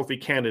Heisman Trophy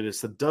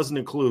candidates that doesn't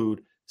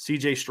include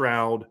C.J.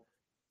 Stroud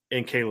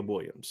and Caleb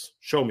Williams.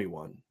 Show me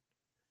one.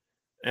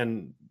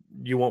 And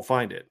you won't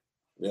find it.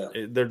 Yeah.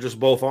 They're just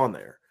both on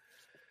there.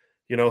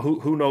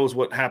 Who knows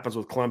what happens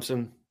with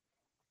Clemson?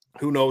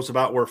 Who knows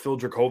about where Phil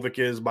Dracovic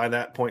is by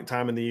that point in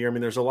time in the year?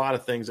 There's a lot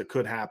of things that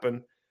could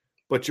happen,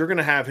 but you're going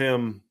to have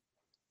him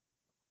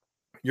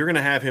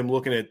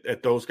looking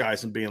at those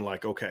guys and being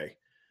like, okay,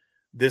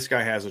 this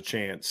guy has a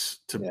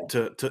chance to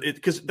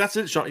because that's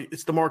it, Sean.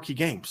 It's the marquee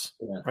games,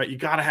 right? You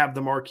got to have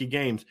the marquee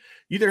games.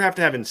 You either have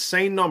to have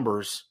insane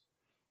numbers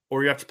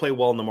or you have to play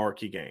well in the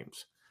marquee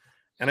games.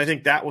 And I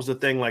think that was the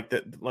thing,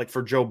 like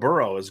for Joe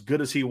Burrow, as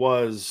good as he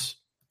was,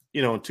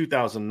 in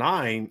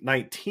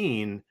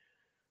 2019,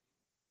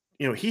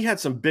 he had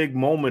some big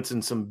moments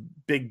and some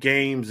big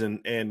games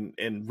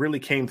and really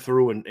came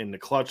through in the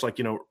clutch. Like,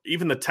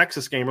 even the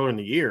Texas game earlier in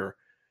the year,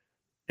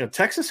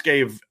 Texas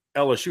gave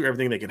LSU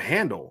everything they could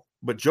handle,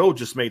 but Joe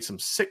just made some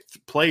sick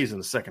plays in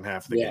the second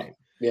half of the game.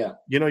 Yeah.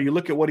 You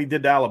look at what he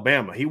did to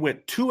Alabama. He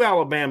went to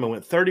Alabama,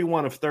 went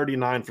 31 of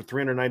 39 for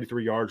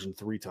 393 yards and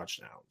 3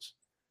 touchdowns.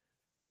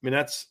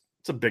 It's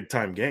a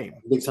big-time game.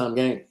 Big time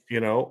game.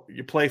 You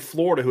play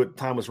Florida, who at the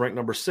time was ranked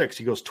number 6.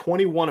 He goes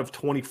 21 of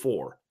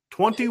 24.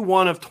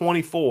 21 of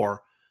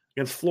 24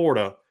 against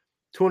Florida,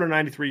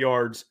 293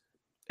 yards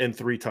and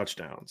 3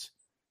 touchdowns.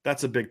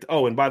 That's a big –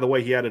 and by the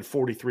way, he added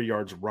 43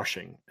 yards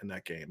rushing in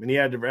that game. And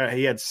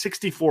he had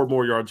 64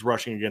 more yards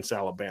rushing against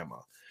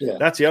Alabama. Yeah.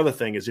 That's the other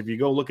thing is if you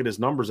go look at his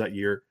numbers that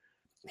year,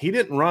 he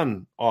didn't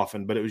run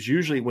often, but it was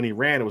usually when he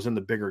ran, it was in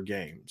the bigger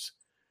games.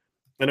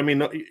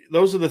 And,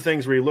 those are the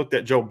things where you looked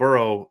at Joe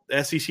Burrow,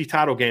 SEC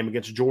title game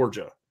against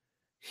Georgia.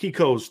 He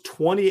goes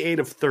 28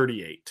 of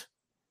 38.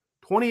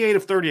 28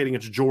 of 38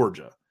 against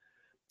Georgia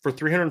for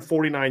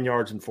 349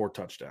 yards and 4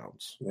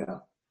 touchdowns. Yeah.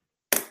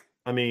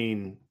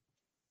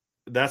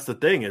 That's the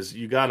thing is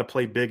you got to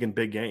play big in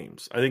big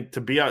games. I think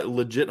to be a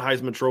legit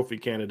Heisman Trophy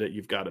candidate,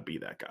 you've got to be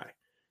that guy.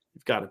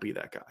 You've got to be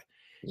that guy.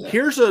 Yeah.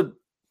 Here's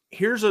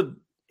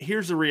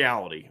a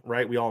reality,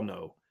 right? We all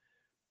know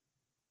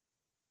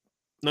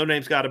Notre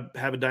Dame's got to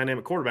have a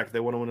dynamic quarterback if they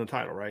want to win the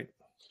title, right?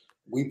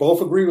 We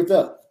both agree with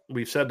that.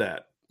 We've said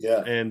that.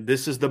 Yeah. And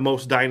this is the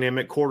most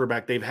dynamic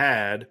quarterback they've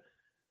had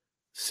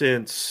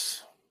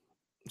since,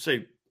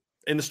 say,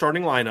 in the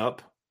starting lineup.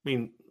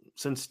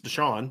 Since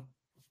Deshaun,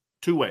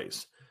 2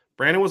 ways.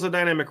 Brandon was a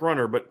dynamic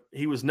runner, but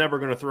he was never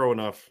going to throw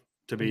enough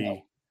to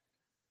be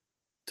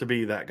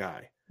that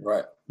guy.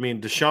 Right.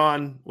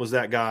 Deshaun was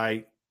that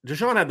guy.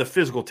 Deshaun had the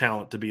physical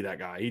talent to be that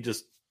guy. He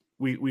just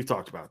we've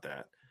talked about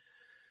that.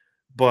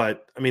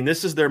 But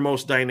this is their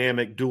most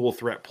dynamic dual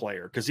threat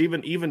player because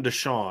even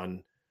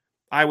Deshaun,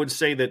 I would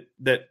say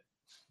that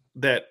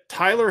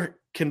Tyler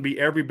can be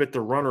every bit the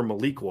runner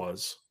Malik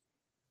was,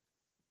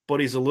 but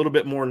he's a little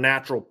bit more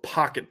natural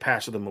pocket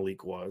passer than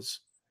Malik was.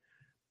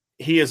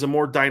 he is a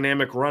more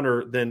dynamic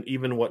runner than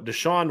even what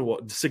Deshaun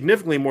was,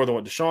 significantly more than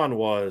what Deshaun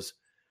was.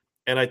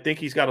 And I think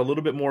he's got a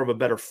little bit more of a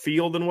better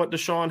feel than what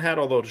Deshaun had,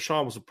 although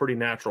Deshaun was a pretty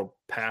natural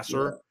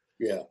passer.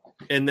 Yeah.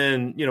 And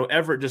then,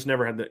 Everett just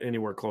never had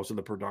anywhere close to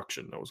the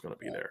production that was going to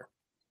be there.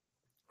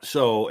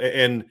 So,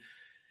 I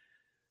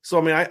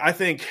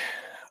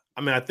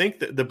think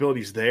that the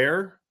ability's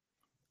there.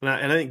 And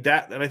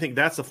I think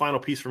that's the final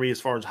piece for me as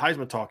far as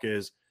Heisman talk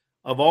is,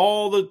 of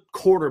all the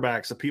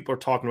quarterbacks that people are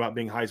talking about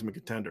being Heisman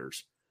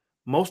contenders,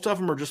 most of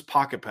them are just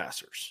pocket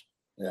passers.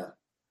 Yeah.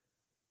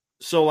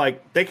 So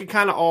they could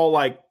kind of all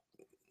I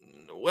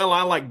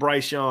like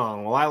Bryce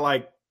Young. Well, I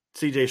like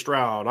CJ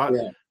Stroud.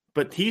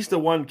 But he's the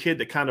one kid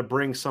that kind of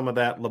brings some of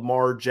that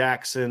Lamar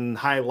Jackson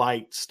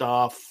highlight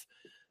stuff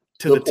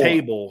to the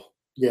table.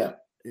 Yeah.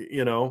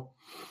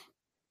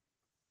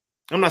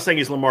 I'm not saying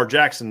he's Lamar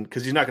Jackson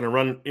because he's not going to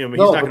run. He's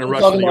not going to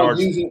rush for the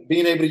yards.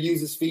 Being able to use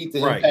his feet to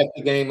impact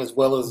the game as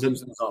well as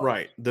using his arm.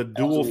 Right. The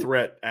dual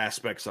threat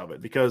aspects of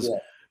it. Because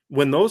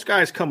when those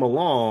guys come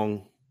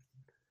along,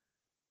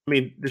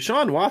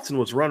 Deshaun Watson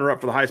was runner-up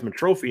for the Heisman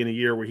Trophy in a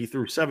year where he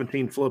threw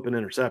 17 flipping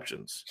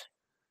interceptions.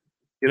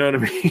 You know what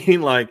I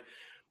mean?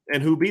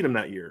 And who beat him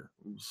that year?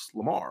 It was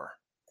Lamar.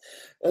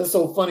 That's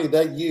so funny.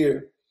 That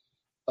year,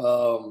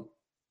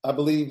 I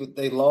believe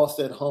they lost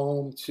at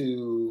home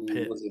to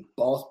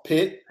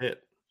Pitt?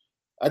 Pitt.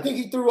 I think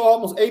he threw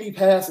almost 80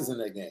 passes in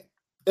that game.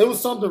 It was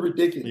something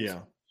ridiculous.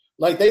 Yeah.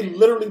 They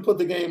literally put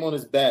the game on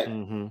his back.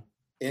 Mm-hmm.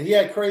 And he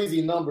had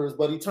crazy numbers,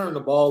 but he turned the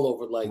ball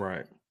over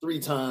 3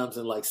 times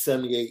in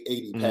 78,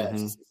 80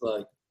 passes.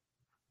 Mm-hmm.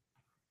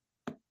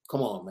 It's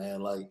come on,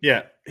 man.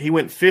 He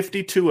went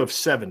 52 of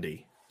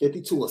 70.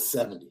 52 of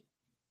 70.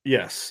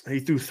 Yes. He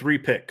threw 3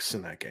 picks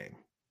in that game.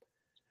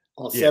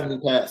 On 70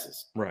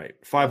 passes. Right.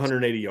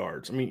 580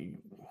 yards.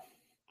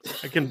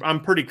 I'm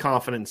pretty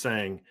confident in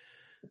saying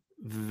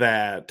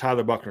that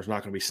Tyler Buchner's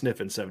not going to be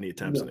sniffing 70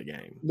 attempts in a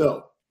game.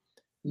 No.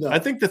 I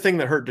think the thing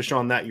that hurt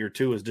Deshaun that year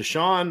too is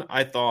Deshaun,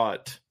 I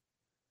thought,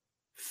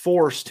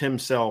 forced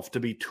himself to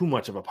be too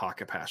much of a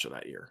pocket passer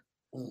that year.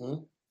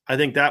 Mm-hmm. I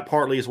think that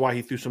partly is why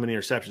he threw so many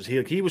interceptions.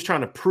 He was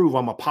trying to prove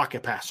I'm a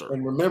pocket passer.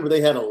 And remember,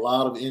 they had a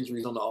lot of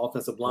injuries on the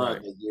offensive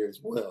line that year as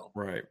well.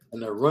 Right.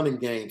 And their running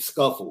game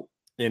scuffled.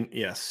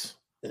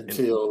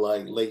 Until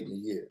late in the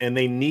year. And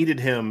they needed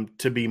him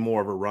to be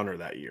more of a runner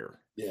that year.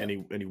 Yeah. And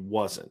he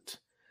wasn't.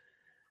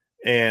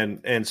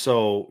 And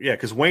so,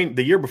 because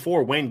the year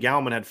before, Wayne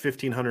Gallman had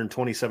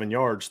 1,527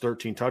 yards,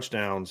 13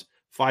 touchdowns,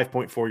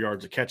 5.4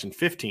 yards a catch, and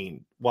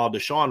 15, while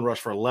Deshaun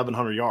rushed for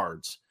 1,100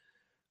 yards.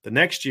 The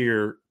next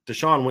year,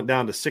 Deshaun went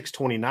down to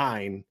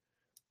 629,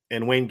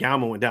 and Wayne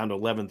Gallman went down to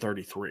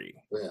 1,133.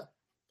 Yeah.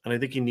 And I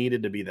think he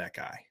needed to be that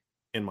guy,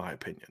 in my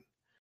opinion.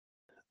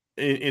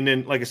 And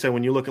then, like I said,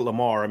 when you look at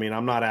Lamar,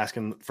 I'm not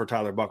asking for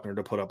Tyler Buchner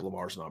to put up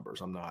Lamar's numbers.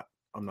 I'm not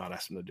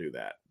asking him to do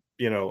that.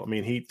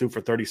 He threw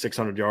for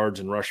 3,600 yards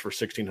and rushed for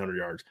 1,600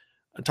 yards.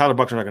 Tyler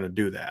Buchner's not going to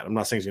do that. I'm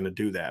not saying he's going to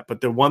do that.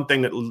 But the one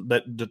thing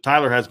that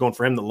Tyler has going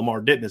for him that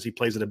Lamar didn't is he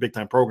plays at a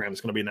big-time program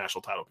that's going to be a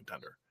national title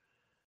contender.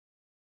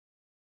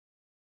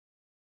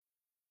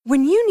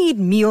 When you need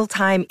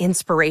mealtime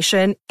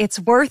inspiration,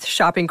 it's worth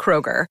shopping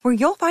Kroger, where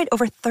you'll find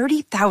over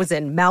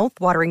 30,000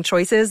 mouth-watering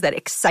choices that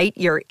excite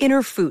your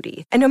inner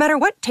foodie. And no matter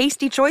what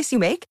tasty choice you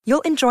make,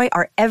 you'll enjoy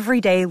our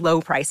everyday low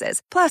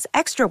prices, plus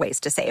extra ways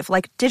to save,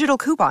 like digital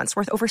coupons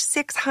worth over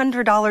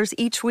 $600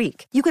 each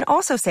week. You can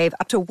also save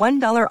up to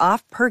 $1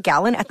 off per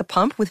gallon at the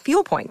pump with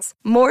fuel points.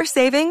 More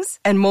savings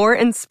and more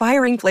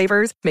inspiring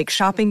flavors make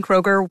shopping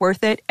Kroger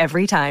worth it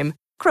every time.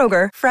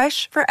 Kroger,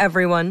 fresh for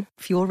everyone.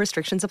 Fuel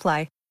restrictions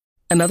apply.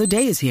 Another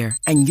day is here,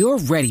 and you're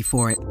ready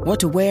for it. What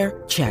to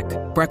wear? Check.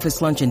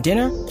 Breakfast, lunch, and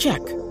dinner? Check.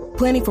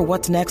 Planning for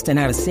what's next and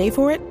how to save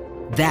for it?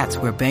 That's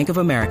where Bank of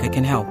America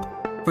can help.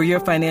 For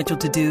your financial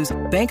to-dos,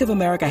 Bank of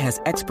America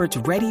has experts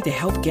ready to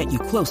help get you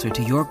closer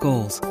to your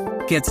goals.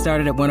 Get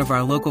started at one of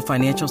our local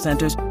financial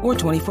centers or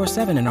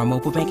 24/7 in our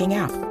mobile banking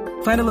app.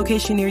 Find a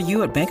location near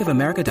you at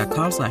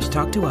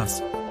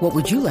bankofamerica.com/talktous. What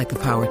would you like the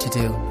power to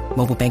do?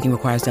 Mobile banking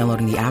requires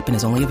downloading the app and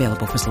is only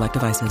available for select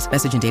devices.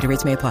 Message and data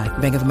rates may apply.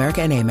 Bank of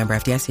America NA, member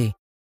FDIC.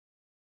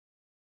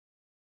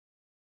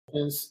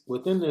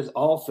 Within this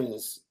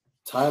offense,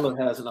 Tyler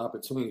has an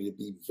opportunity to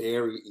be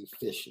very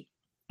efficient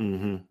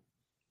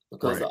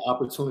because the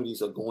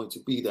opportunities are going to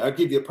be there. I'll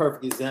give you a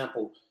perfect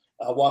example.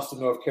 I watched the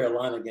North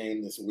Carolina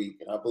game this week,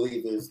 and I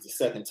believe it was the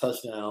second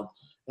touchdown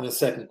in the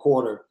second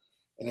quarter.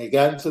 And they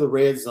got into the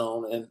red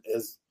zone, and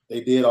as they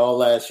did all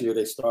last year,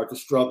 they start to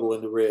struggle in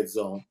the red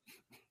zone.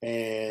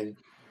 And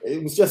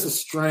it was just a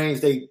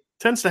strange –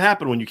 tends to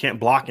happen when you can't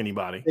block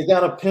anybody. They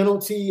got a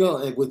penalty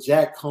with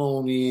Jack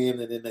Cohn in,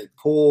 and then they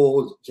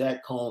pulled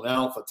Jack Cohn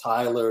out for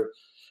Tyler.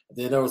 And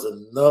then there was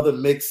another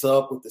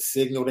mix-up with the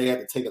signal. They had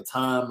to take a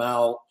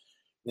timeout.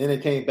 Then they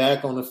came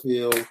back on the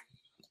field,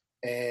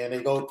 and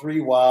they go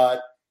 3 wide.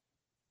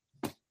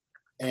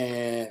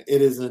 And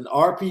it is an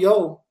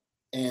RPO,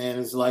 and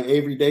it's like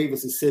Avery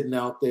Davis is sitting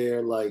out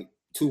there like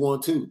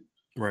 2-on-2.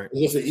 Right.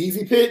 It's an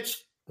easy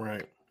pitch.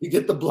 Right. You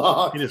get the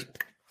block. He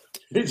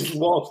just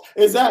walks.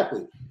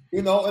 Exactly.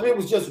 You know, and it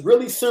was just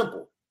really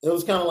simple. It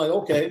was kind of like,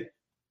 okay,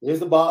 here's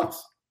the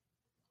box.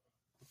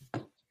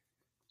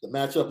 The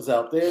matchup is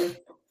out there.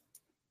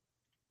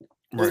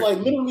 It's like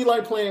literally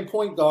like playing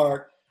point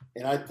guard.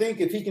 And I think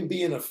if he can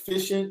be an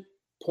efficient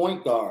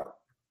point guard,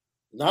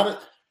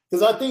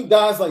 because I think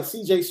guys like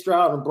C.J.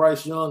 Stroud and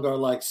Bryce Young are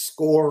like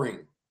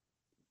scoring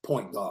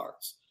point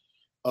guards.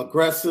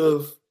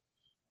 Aggressive,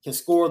 can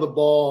score the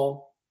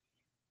ball.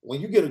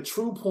 When you get a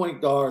true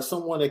point guard,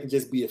 someone that can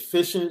just be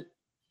efficient,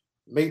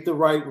 make the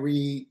right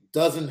read,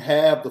 doesn't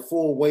have the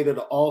full weight of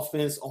the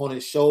offense on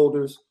his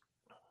shoulders.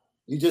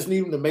 You just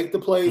need him to make the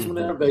plays when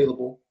they're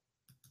available,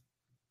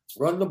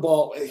 run the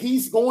ball.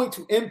 He's going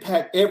to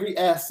impact every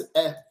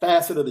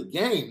facet of the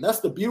game. That's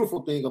the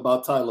beautiful thing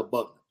about Tyler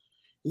Buchner.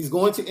 He's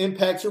going to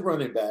impact your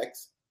running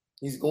backs.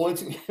 He's going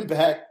to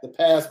impact the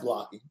pass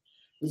blocking.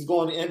 He's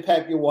going to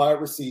impact your wide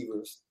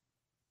receivers.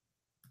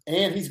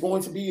 And he's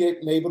going to be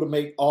able to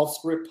make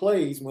off-script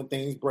plays when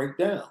things break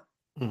down.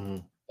 Mm-hmm.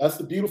 That's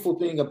the beautiful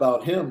thing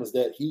about him, is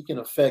that he can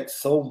affect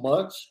so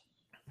much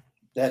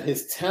that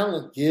his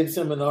talent gives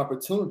him an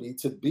opportunity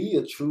to be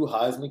a true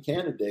Heisman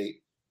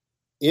candidate.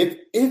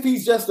 If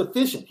he's just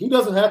efficient, he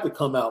doesn't have to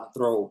come out and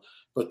throw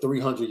for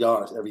 300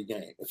 yards every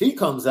game. If he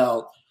comes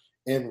out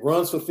and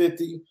runs for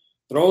 50,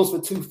 throws for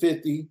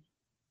 250,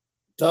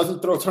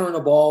 doesn't turn the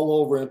ball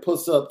over and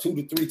puts up 2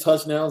 to 3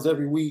 touchdowns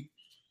every week,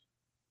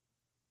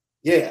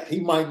 yeah, he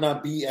might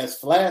not be as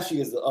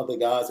flashy as the other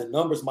guys, and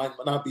numbers might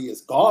not be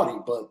as gaudy,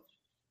 but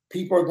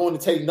people are going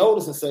to take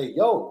notice and say,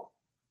 yo,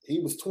 he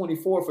was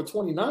 24 for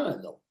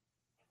 29, though.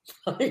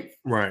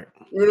 Right.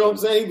 You know what I'm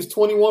saying? He was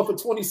 21 for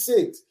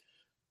 26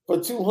 for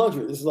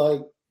 200. It's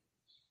like,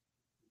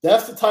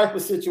 that's the type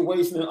of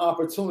situation and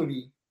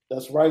opportunity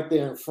that's right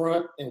there in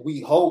front, and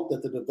we hope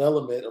that the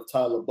development of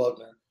Tyler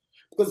Buchner,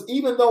 because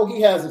even though he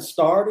hasn't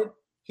started,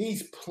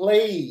 he's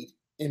played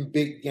in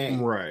big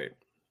games.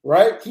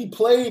 Right? He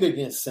played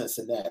against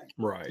Cincinnati.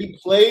 Right. He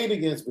played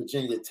against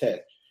Virginia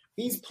Tech.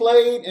 He's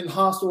played in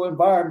hostile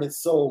environments,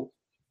 so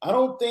I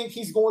don't think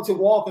he's going to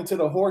walk into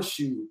the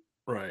horseshoe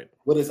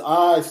with his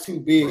eyes too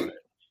big,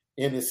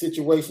 and the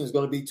situation is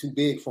going to be too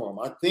big for him.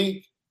 I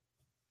think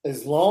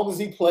as long as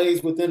he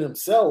plays within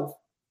himself,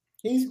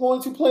 he's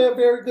going to play a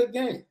very good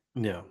game.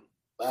 Yeah.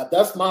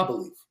 That's my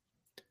belief.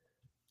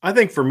 I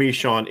think for me,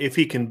 Sean, if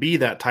he can be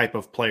that type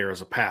of player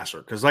as a passer,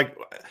 because like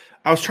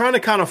I was trying to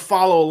kind of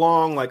follow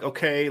along, like,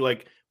 okay,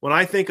 like when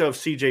I think of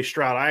C.J.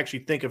 Stroud, I actually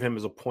think of him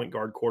as a point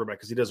guard quarterback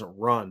because he doesn't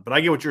run. But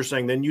I get what you're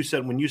saying. Then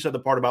when you said the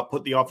part about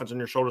put the offense on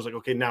your shoulders, like,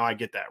 okay, now I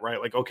get that, right?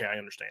 Like, okay, I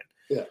understand.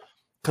 Yeah.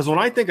 Because when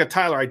I think of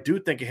Tyler, I do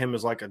think of him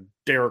as like a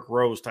Derrick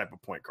Rose type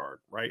of point guard,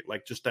 right?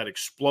 Like just that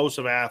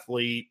explosive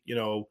athlete, you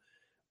know,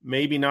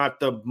 maybe not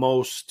the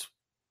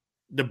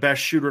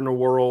best shooter in the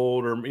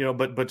world, or, you know,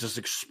 but just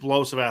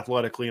explosive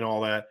athletically and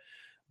all that.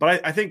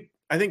 But I think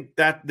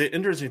that the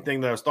interesting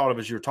thing that I was thought of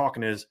as you were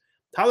talking is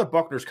Tyler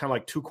Buchner is kind of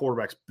like two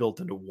quarterbacks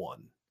built into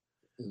one.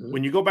 Mm-hmm.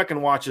 When you go back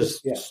and watch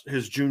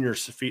his junior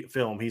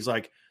film, he's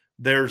like,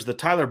 there's the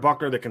Tyler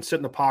Buchner that can sit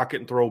in the pocket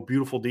and throw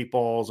beautiful deep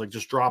balls, like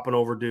just dropping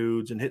over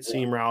dudes and hit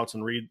seam routes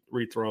and read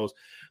throws.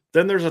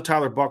 Then there's a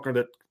Tyler Buchner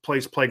that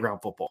plays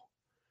playground football.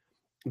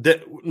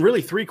 That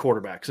really three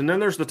quarterbacks. And then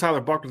there's the Tyler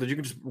Buchner that you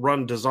can just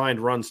run designed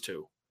runs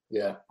to.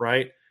 Yeah.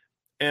 Right.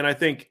 And I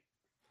think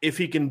if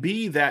he can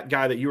be that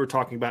guy that you were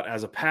talking about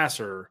as a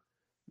passer,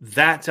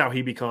 that's how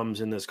he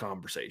becomes in this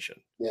conversation.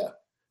 Yeah.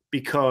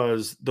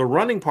 Because the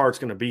running part's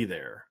going to be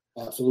there.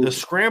 Absolutely. The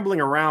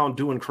scrambling around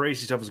doing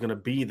crazy stuff is going to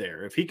be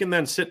there. If he can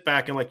then sit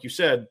back and, like you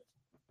said,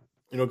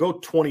 you know, go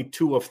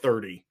 22 of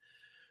 30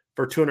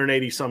 for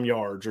 280 some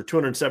yards or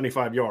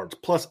 275 yards,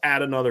 plus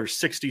add another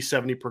 60,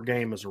 70 per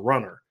game as a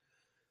runner.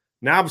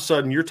 Now, all of a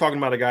sudden, you're talking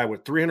about a guy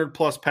with 300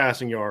 plus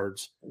passing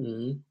yards,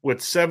 with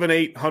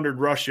 700-800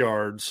 rush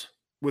yards,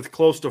 with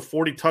close to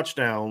 40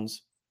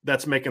 touchdowns,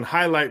 that's making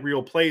highlight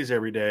reel plays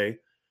every day,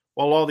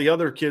 while all the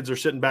other kids are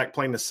sitting back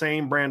playing the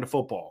same brand of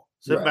football.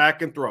 Sit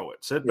back and throw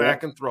it. Sit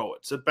back and throw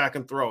it. Sit back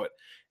and throw it.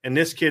 And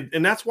this kid,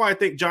 and that's why I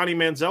think Johnny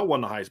Manziel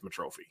won the Heisman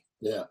Trophy.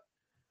 Yeah.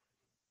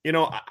 You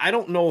know, I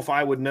don't know if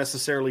I would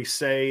necessarily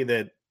say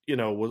that, you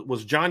know,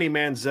 was Johnny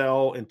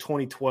Manziel in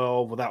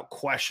 2012 without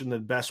question the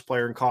best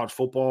player in college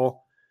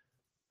football?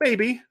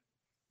 Maybe.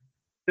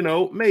 You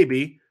know,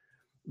 maybe.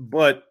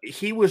 But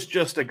he was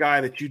just a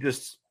guy that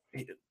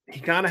he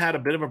kind of had a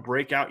bit of a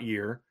breakout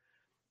year,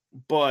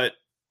 but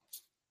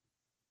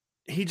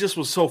he just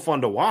was so fun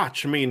to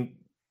watch. I mean,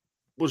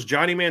 was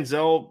Johnny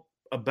Manziel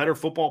a better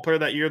football player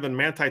that year than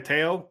Manti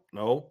Te'o?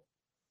 No,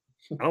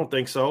 I don't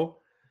think so.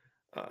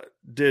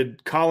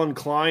 Did Colin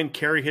Klein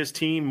carry his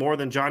team more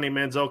than Johnny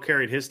Manziel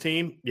carried his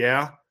team?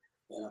 Yeah,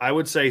 I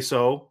would say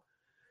so.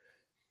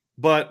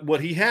 But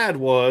what he had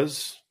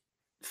was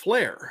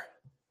flair.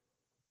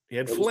 He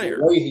had flair.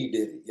 The way he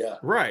did it, yeah.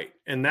 Right.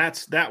 And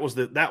that was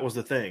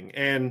the thing.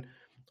 And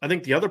I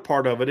think the other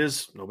part of it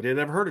is nobody had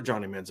ever heard of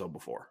Johnny Manziel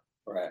before.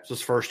 Right. It's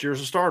his first year as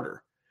a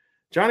starter.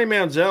 Johnny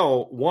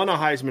Manziel won a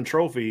Heisman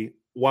Trophy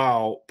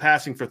while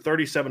passing for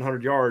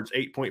 3,700 yards,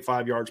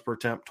 8.5 yards per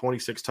attempt,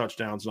 26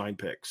 touchdowns, 9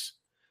 picks.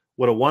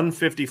 with a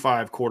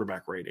 155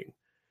 quarterback rating.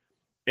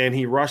 And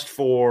he rushed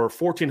for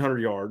 1,400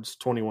 yards,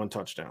 21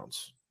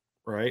 touchdowns,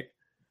 right?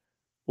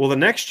 Well, the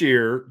next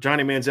year,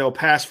 Johnny Manziel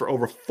passed for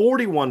over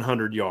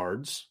 4,100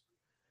 yards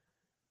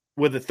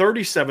with a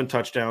 37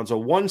 touchdowns, a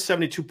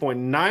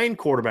 172.9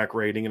 quarterback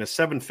rating, and a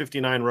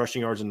 759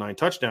 rushing yards and 9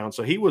 touchdowns.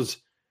 So he was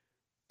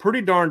pretty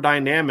darn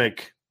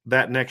dynamic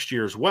that next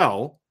year as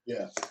well.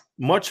 Yeah.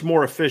 Much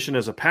more efficient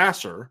as a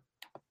passer.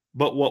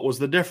 But what was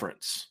the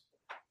difference?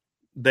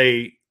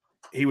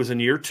 He was in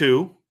year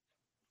 2.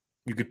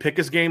 You could pick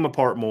his game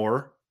apart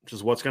more, which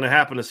is what's going to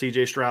happen to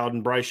C.J. Stroud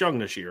and Bryce Young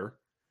this year.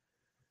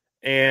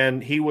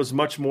 And he was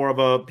much more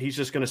of he's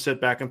just going to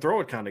sit back and throw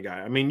it kind of guy.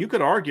 I mean, you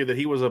could argue that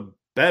he was a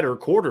better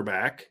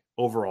quarterback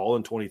overall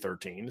in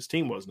 2013. His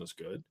team wasn't as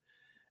good.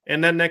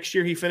 And then next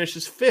year he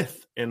finishes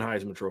 5th in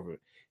Heisman Trophy.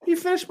 He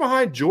finished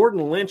behind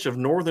Jordan Lynch of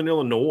Northern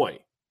Illinois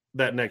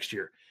that next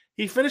year.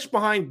 He finished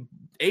behind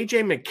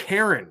A.J.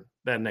 McCarron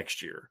that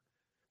next year,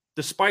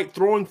 despite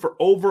throwing for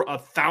over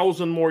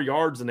 1,000 more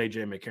yards than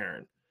A.J.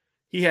 McCarron.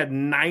 He had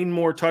 9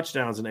 more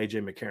touchdowns than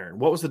A.J. McCarron.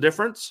 What was the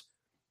difference?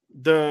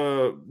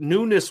 The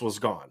newness was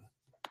gone,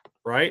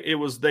 right? It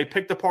was they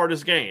picked apart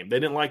his game. They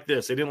didn't like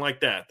this. They didn't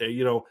like that.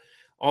 They,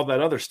 all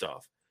that other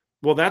stuff.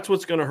 Well, that's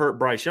what's going to hurt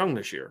Bryce Young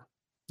this year.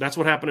 That's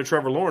what happened to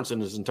Trevor Lawrence in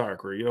his entire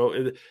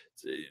career.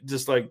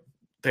 Just like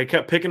they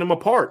kept picking him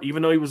apart,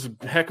 even though he was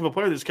a heck of a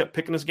player. They just kept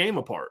picking his game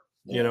apart,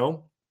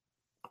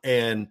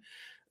 and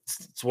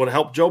it's what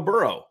helped Joe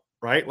Burrow.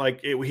 Right?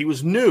 Like he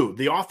was new.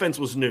 The offense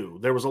was new.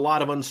 There was a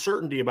lot of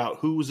uncertainty about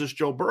who was this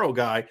Joe Burrow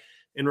guy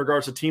in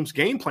regards to teams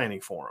game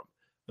planning for him.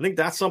 I think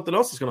that's something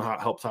else that's going to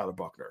help Tyler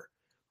Buchner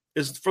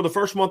is for the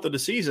first month of the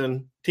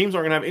season, teams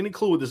aren't going to have any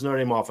clue what this Notre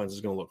Dame offense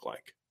is going to look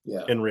like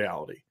in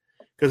reality.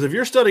 Because if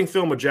you're studying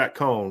film of Jack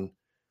Cohn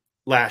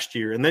last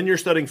year, and then you're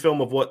studying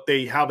film of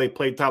how they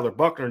played Tyler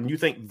Buchner, and you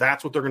think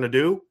that's what they're going to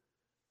do,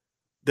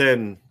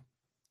 then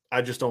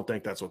I just don't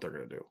think that's what they're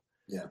going to do.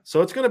 Yeah.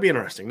 So it's going to be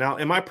interesting. Now,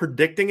 am I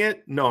predicting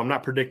it? No, I'm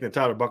not predicting that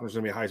Tyler Buchner is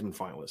going to be a Heisman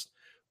finalist.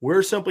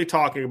 We're simply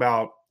talking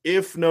about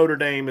if Notre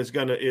Dame is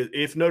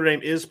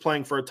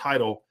playing for a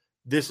title,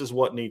 this is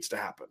what needs to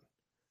happen.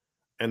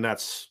 And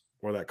that's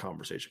where that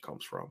conversation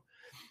comes from.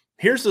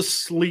 Here's a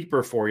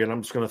sleeper for you, and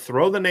I'm just going to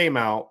throw the name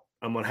out.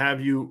 I'm going to have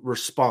you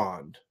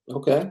respond.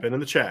 Okay. It's been in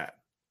the chat.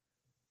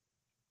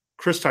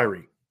 Chris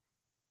Tyree.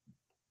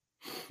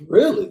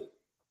 Really?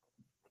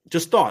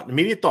 Just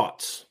immediate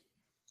thoughts.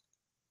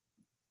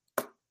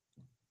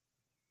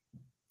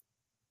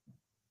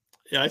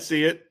 Yeah, I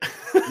see it.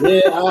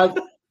 Yeah,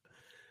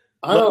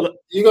 I don't.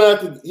 You're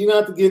gonna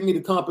have to give me the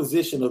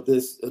composition of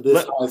this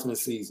Heisman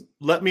season.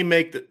 Let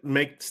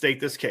me state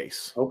this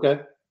case.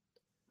 Okay.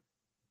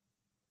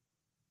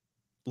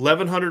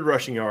 1,100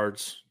 rushing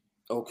yards.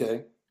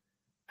 Okay.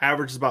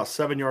 Average is about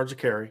 7 yards a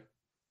carry.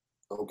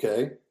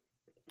 Okay.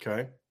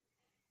 Okay.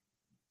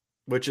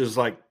 Which is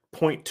like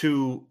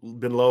 0.2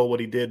 below what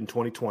he did in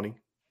 2020.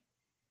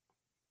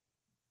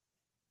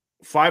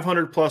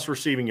 500 plus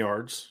receiving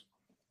yards.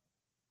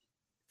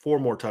 4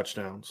 more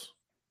touchdowns.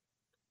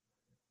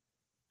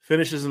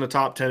 Finishes in the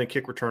top 10 in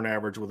kick return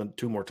average with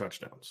 2 more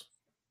touchdowns.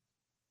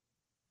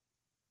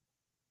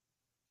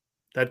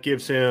 That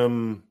gives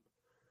him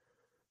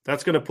 –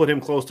 that's going to put him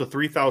close to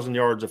 3,000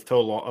 yards of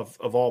total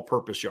of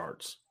all-purpose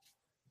yards.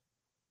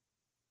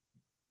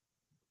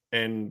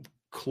 And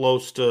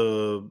close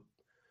to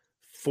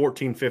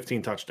 14,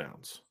 15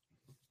 touchdowns.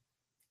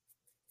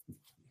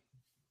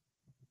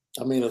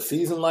 I mean, a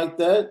season like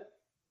that,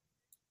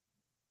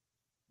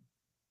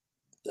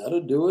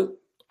 that'll do it.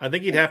 I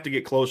think he'd have to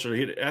get closer.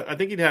 I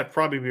think he'd have to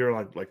probably be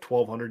around like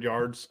 1,200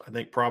 yards. I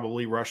think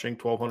probably rushing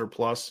 1,200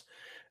 plus.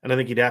 And I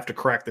think he'd have to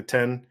crack the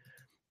 10.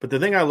 But the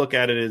thing I look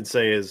at it and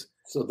say is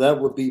 – so that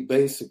would be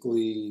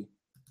basically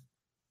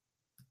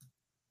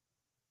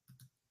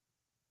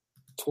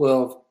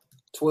 12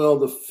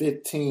 to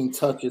 15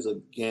 touches a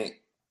game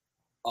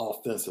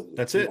offensively.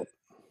 That's it.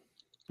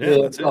 Yeah,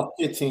 that's about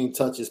 15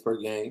 touches per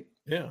game.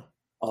 Yeah.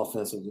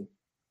 Offensively.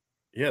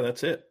 Yeah,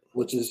 that's it.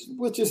 Which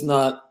is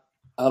not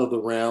out of the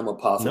realm of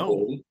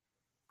possibility.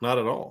 No, not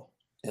at all.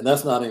 And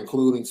that's not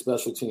including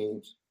special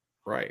teams.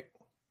 Right.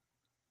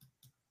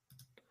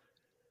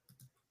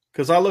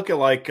 Because I look at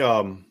like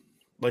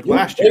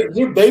last year.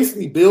 You're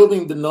basically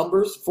building the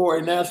numbers for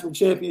a national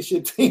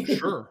championship team.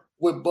 Sure.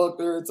 With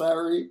Buchner and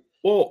Tyree.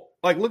 Well,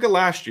 like look at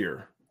last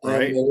year,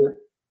 right?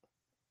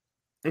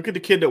 Look at the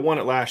kid that won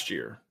it last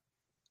year.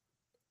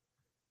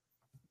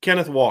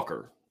 Kenneth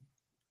Walker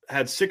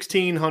had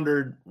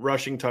 1,600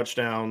 rushing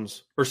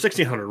touchdowns or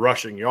 1,600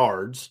 rushing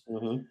yards,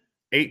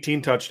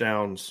 18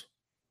 touchdowns.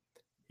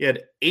 He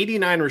had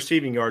 89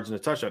 receiving yards and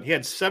a touchdown. He had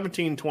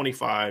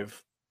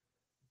 1,725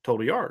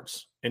 total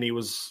yards, and he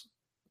was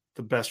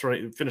the best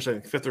running. Finished I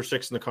think 5th or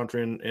 6th in the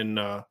country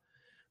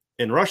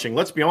in rushing.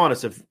 Let's be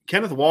honest. If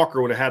Kenneth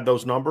Walker would have had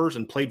those numbers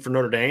and played for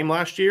Notre Dame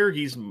last year,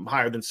 he's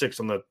higher than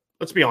 6th on the.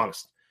 Let's be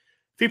honest.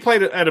 If he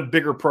played at a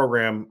bigger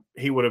program,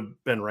 he would have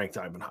been ranked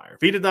even higher.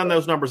 If he'd have done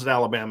those numbers at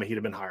Alabama, he'd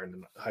have been higher in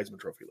the Heisman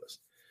Trophy list.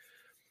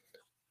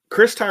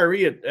 Chris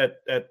Tyree at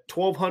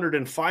 1,200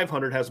 and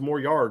 500 has more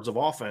yards of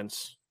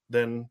offense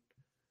than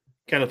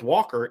Kenneth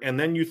Walker, and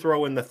then you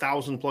throw in the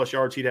 1,000+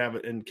 yards he'd have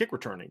in kick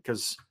returning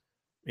because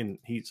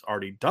he's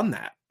already done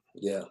that.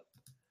 Yeah.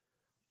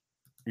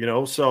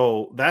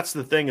 So that's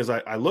the thing is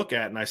I look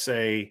at and I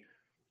say,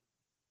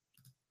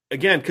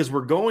 again, because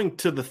we're going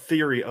to the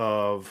theory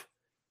of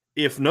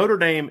if Notre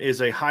Dame is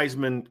a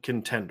Heisman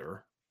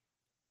contender,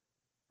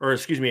 or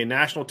excuse me, a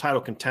national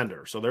title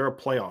contender, so they're a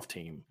playoff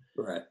team,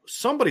 right?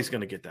 Somebody's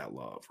going to get that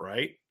love,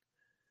 right?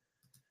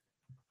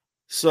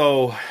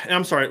 So,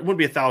 I'm sorry, it wouldn't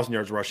be 1,000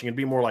 yards rushing. It'd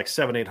be more like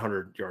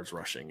 700-800 yards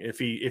rushing if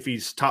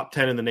he's top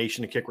 10 in the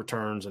nation in kick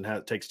returns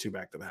and takes 2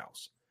 back to the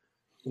house.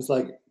 It's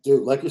like,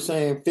 dude, like you're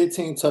saying,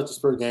 15 touches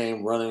per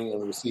game running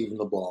and receiving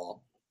the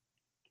ball.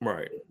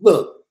 Right.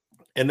 Look.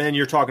 And then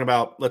you're talking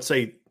about, let's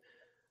say,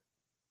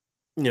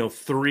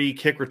 3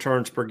 kick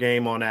returns per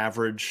game on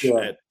average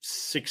at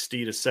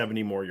 60 to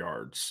 70 more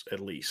yards at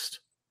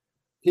least.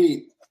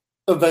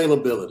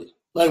 Availability.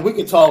 Like, we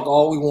can talk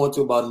all we want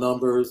to about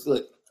numbers.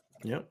 Like,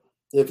 yep.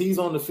 If he's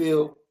on the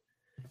field,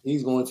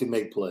 he's going to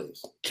make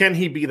plays. Can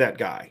he be that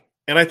guy?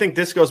 And I think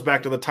this goes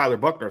back to the Tyler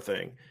Buchner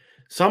thing.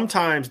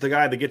 Sometimes the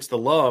guy that gets the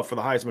love for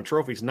the Heisman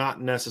Trophy is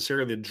not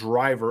necessarily the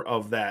driver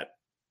of that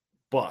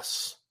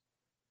bus.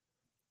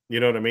 You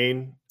know what I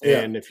mean?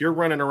 Yeah. And if you're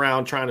running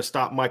around trying to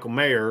stop Michael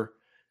Mayer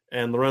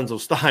and Lorenzo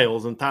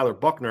Styles and Tyler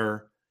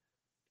Buchner,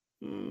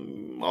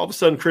 all of a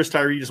sudden Chris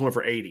Tyree just went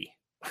for 80.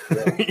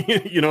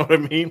 Yeah. You know what I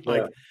mean?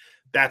 Like,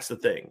 that's the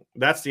thing.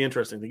 That's the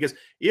interesting thing. Because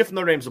if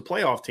Notre Dame's a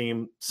playoff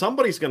team,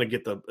 somebody's going to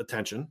get the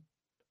attention.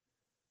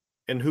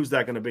 And who's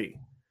that going to be?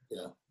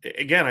 Yeah.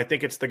 Again, I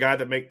think it's the guy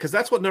that because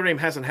that's what Notre Dame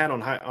hasn't had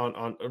on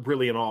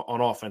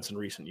offense in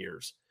recent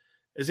years.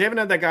 Is they haven't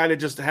had that guy that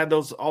just had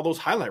all those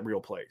highlight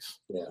reel plays.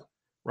 Yeah.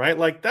 Right?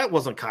 Like, that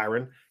wasn't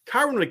Kyron.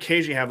 Kyron would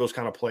occasionally have those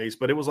kind of plays,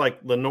 but it was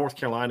like the North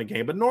Carolina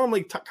game. But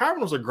normally, Kyron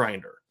was a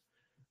grinder,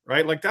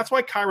 right? Like, that's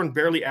why Kyron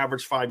barely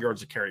averaged 5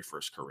 yards a carry for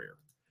his career.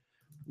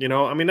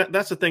 I mean,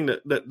 that's the thing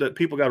that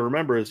people got to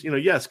remember is,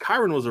 yes,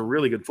 Kyron was a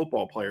really good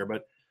football player,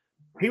 but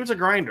he was a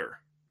grinder.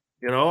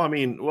 I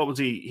mean, what was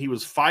he? He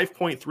was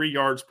 5.3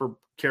 yards per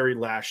carry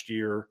last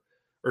year,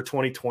 or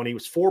 2020. He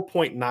was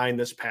 4.9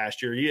 this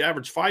past year. He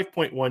averaged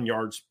 5.1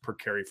 yards per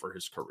carry for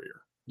his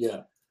career.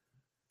 Yeah.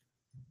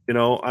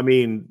 I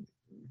mean,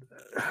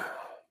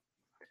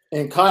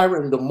 and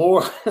Kyron, the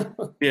more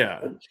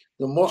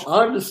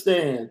I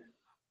understand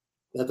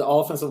that the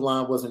offensive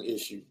line was an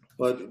issue,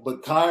 but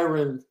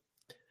Kyron.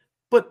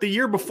 But the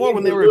year before,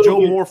 when they were a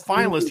Joe Moore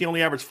finalist, he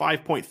only averaged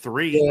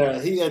 5.3.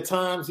 Yeah, at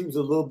times he was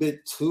a little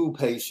bit too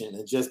patient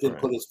and just didn't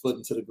put his foot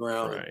into the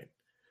ground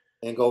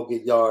and go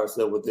get yards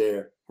that were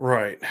there.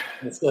 Right.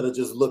 Instead of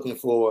just looking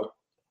for,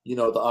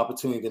 the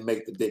opportunity to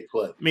make the big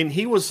play. I mean,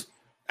 he was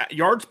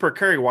yards per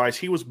carry wise,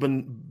 he was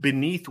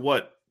beneath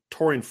what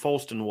Torian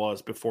Folston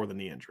was before the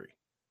knee injury.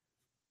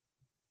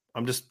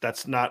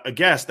 That's not a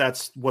guess.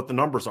 That's what the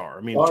numbers are.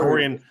 I mean,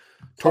 Torian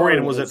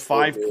was at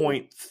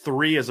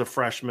 5.3 as a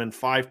freshman,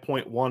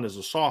 5.1 as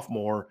a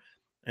sophomore,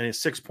 and his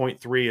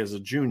 6.3 as a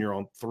junior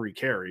on 3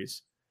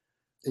 carries.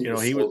 He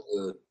was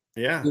good.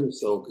 Yeah. He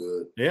was so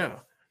good. Yeah.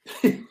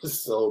 He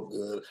was so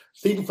good.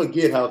 People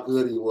forget how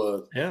good he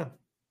was. Yeah.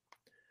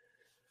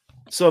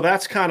 So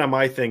that's kind of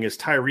my thing is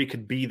Tyree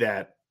could be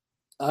that.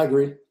 I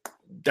agree.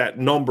 That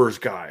numbers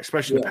guy,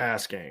 especially the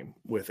pass game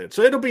with it.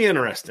 So it'll be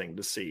interesting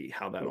to see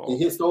how that all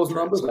hits those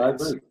numbers. I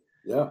agree.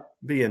 Yeah.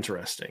 Be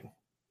interesting.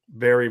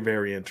 Very,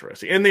 very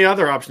interesting. And the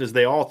other option is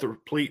they all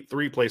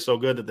three play so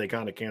good that they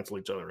kind of cancel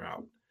each other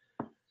out.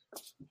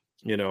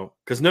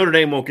 Because Notre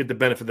Dame won't get the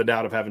benefit of the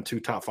doubt of having 2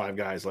 top 5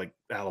 guys like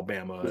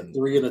Alabama and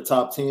 3 in the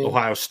top 10,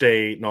 Ohio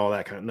State and all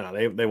that kind of.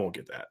 No, they won't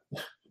get that.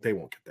 They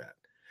won't get that.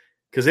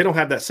 Because they don't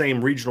have that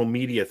same regional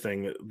media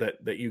thing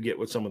that you get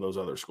with some of those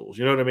other schools.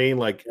 You know what I mean?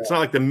 Like, It's not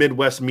like the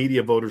Midwest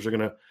media voters are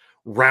going to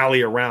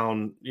rally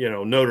around,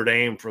 Notre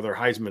Dame for their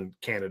Heisman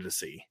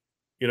candidacy.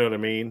 You know what I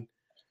mean?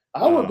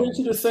 I would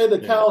venture to say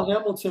that Kyle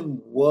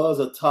Hamilton was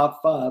a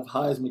top 5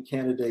 Heisman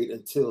candidate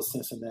until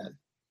Cincinnati.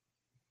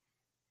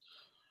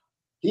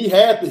 He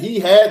had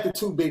the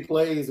 2 big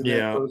plays in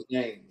that first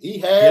game. He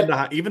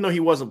had even though he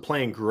wasn't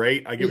playing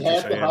great, I get what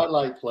you're saying. He had the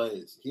highlight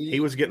plays. He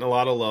was getting a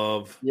lot of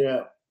love.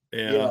 Yeah.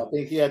 I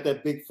think he had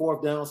that big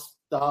 4th down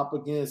stop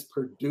against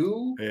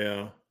Purdue.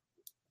 Yeah.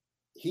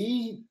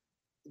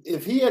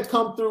 If he had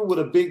come through with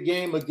a big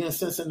game against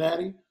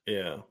Cincinnati.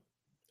 Yeah.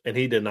 And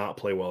he did not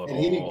play well at all.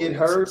 And he didn't get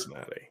hurt.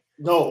 Cincinnati.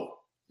 No.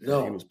 He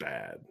was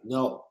bad.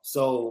 No.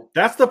 So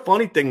that's the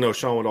funny thing though,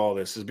 Sean, with all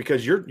this is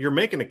because you're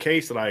making a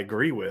case that I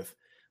agree with,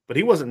 but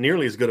he wasn't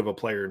nearly as good of a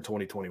player in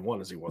 2021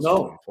 as he was in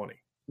 2020.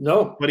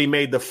 No. But he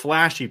made the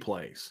flashy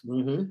plays.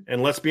 Mm-hmm.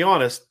 And let's be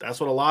honest, that's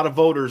what a lot of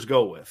voters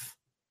go with.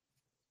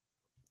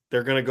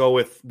 They're going to go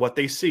with what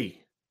they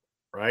see,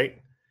 right?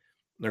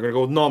 They're going to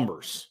go with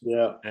numbers.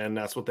 Yeah. And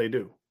that's what they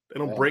do. They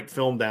don't break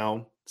film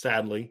down,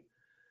 sadly,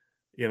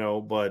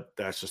 but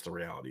that's just the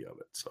reality of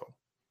it. So,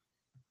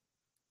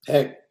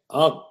 heck,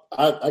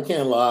 I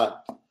can't lie.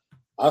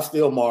 I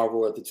still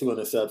marvel at the 2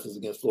 interceptions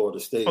against Florida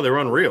State. Oh, they're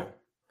unreal.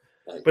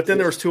 But then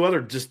there was 2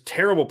 other just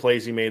terrible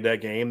plays he made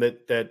that game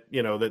that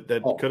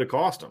could have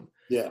cost him.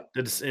 Yeah.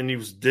 And he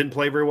didn't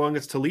play very well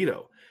against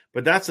Toledo.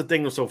 But that's the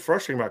thing that was so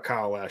frustrating about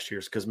Kyle last year,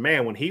 is because,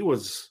 man, when he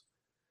was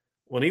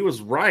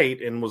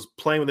right and was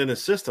playing within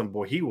his system,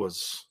 boy, he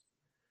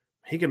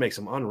can make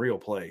some unreal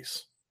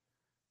plays.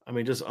 I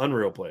mean, just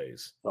unreal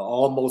plays. The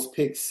almost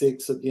pick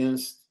 6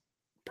 against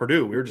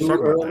Purdue. We were just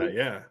talking about that,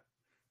 yeah.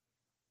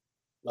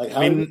 Like,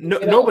 I mean,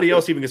 nobody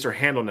else even gets their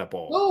hand on that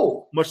ball.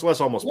 No. Much less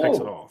almost picks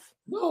it off.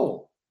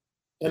 No.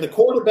 And the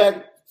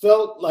quarterback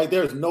felt like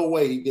there's no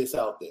way he gets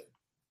out there.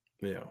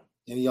 Yeah.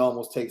 And he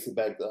almost takes it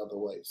back the other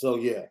way. So,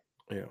 yeah.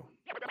 Yeah.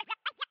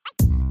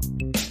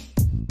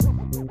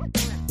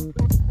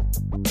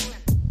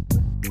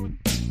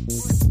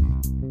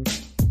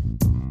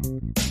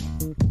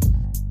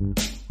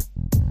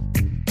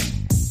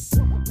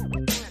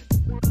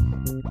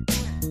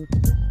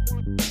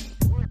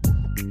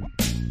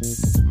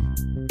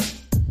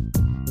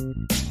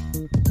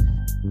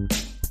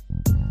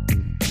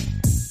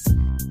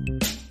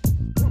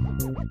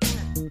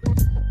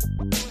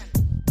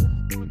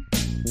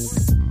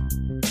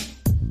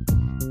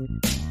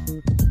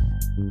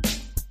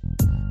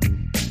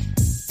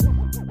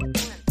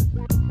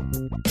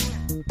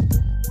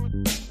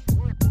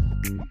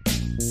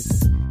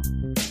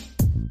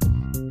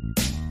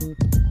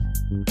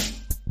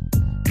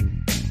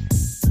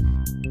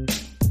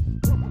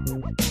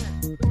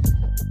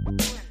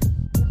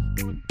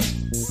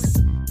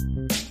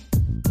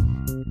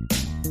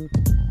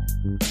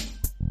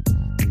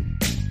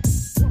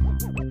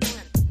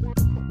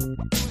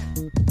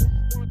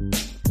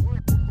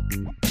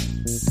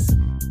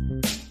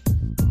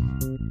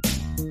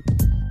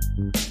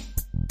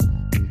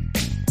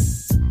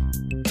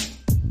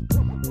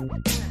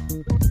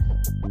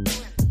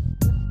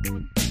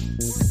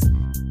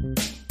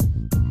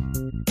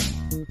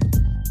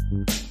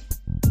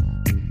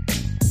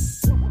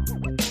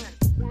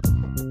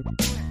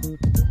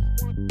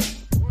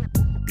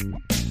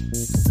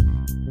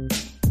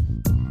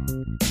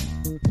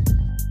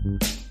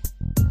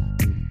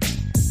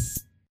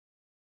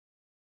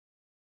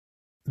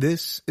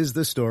 This is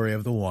the story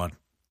of the one.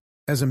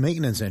 As a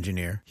maintenance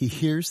engineer, he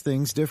hears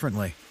things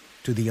differently.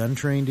 To the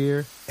untrained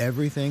ear,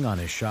 everything on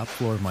his shop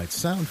floor might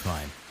sound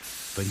fine,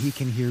 but he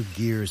can hear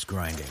gears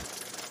grinding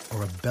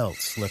or a belt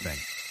slipping.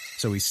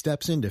 So he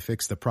steps in to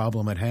fix the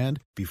problem at hand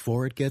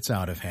before it gets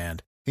out of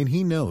hand. And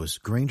he knows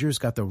Grainger's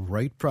got the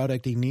right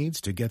product he needs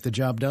to get the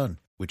job done,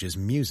 which is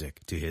music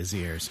to his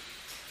ears.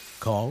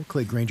 Call,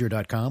 click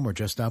Grainger.com, or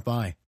just stop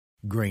by.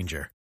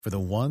 Grainger, for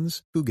the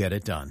ones who get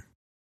it done.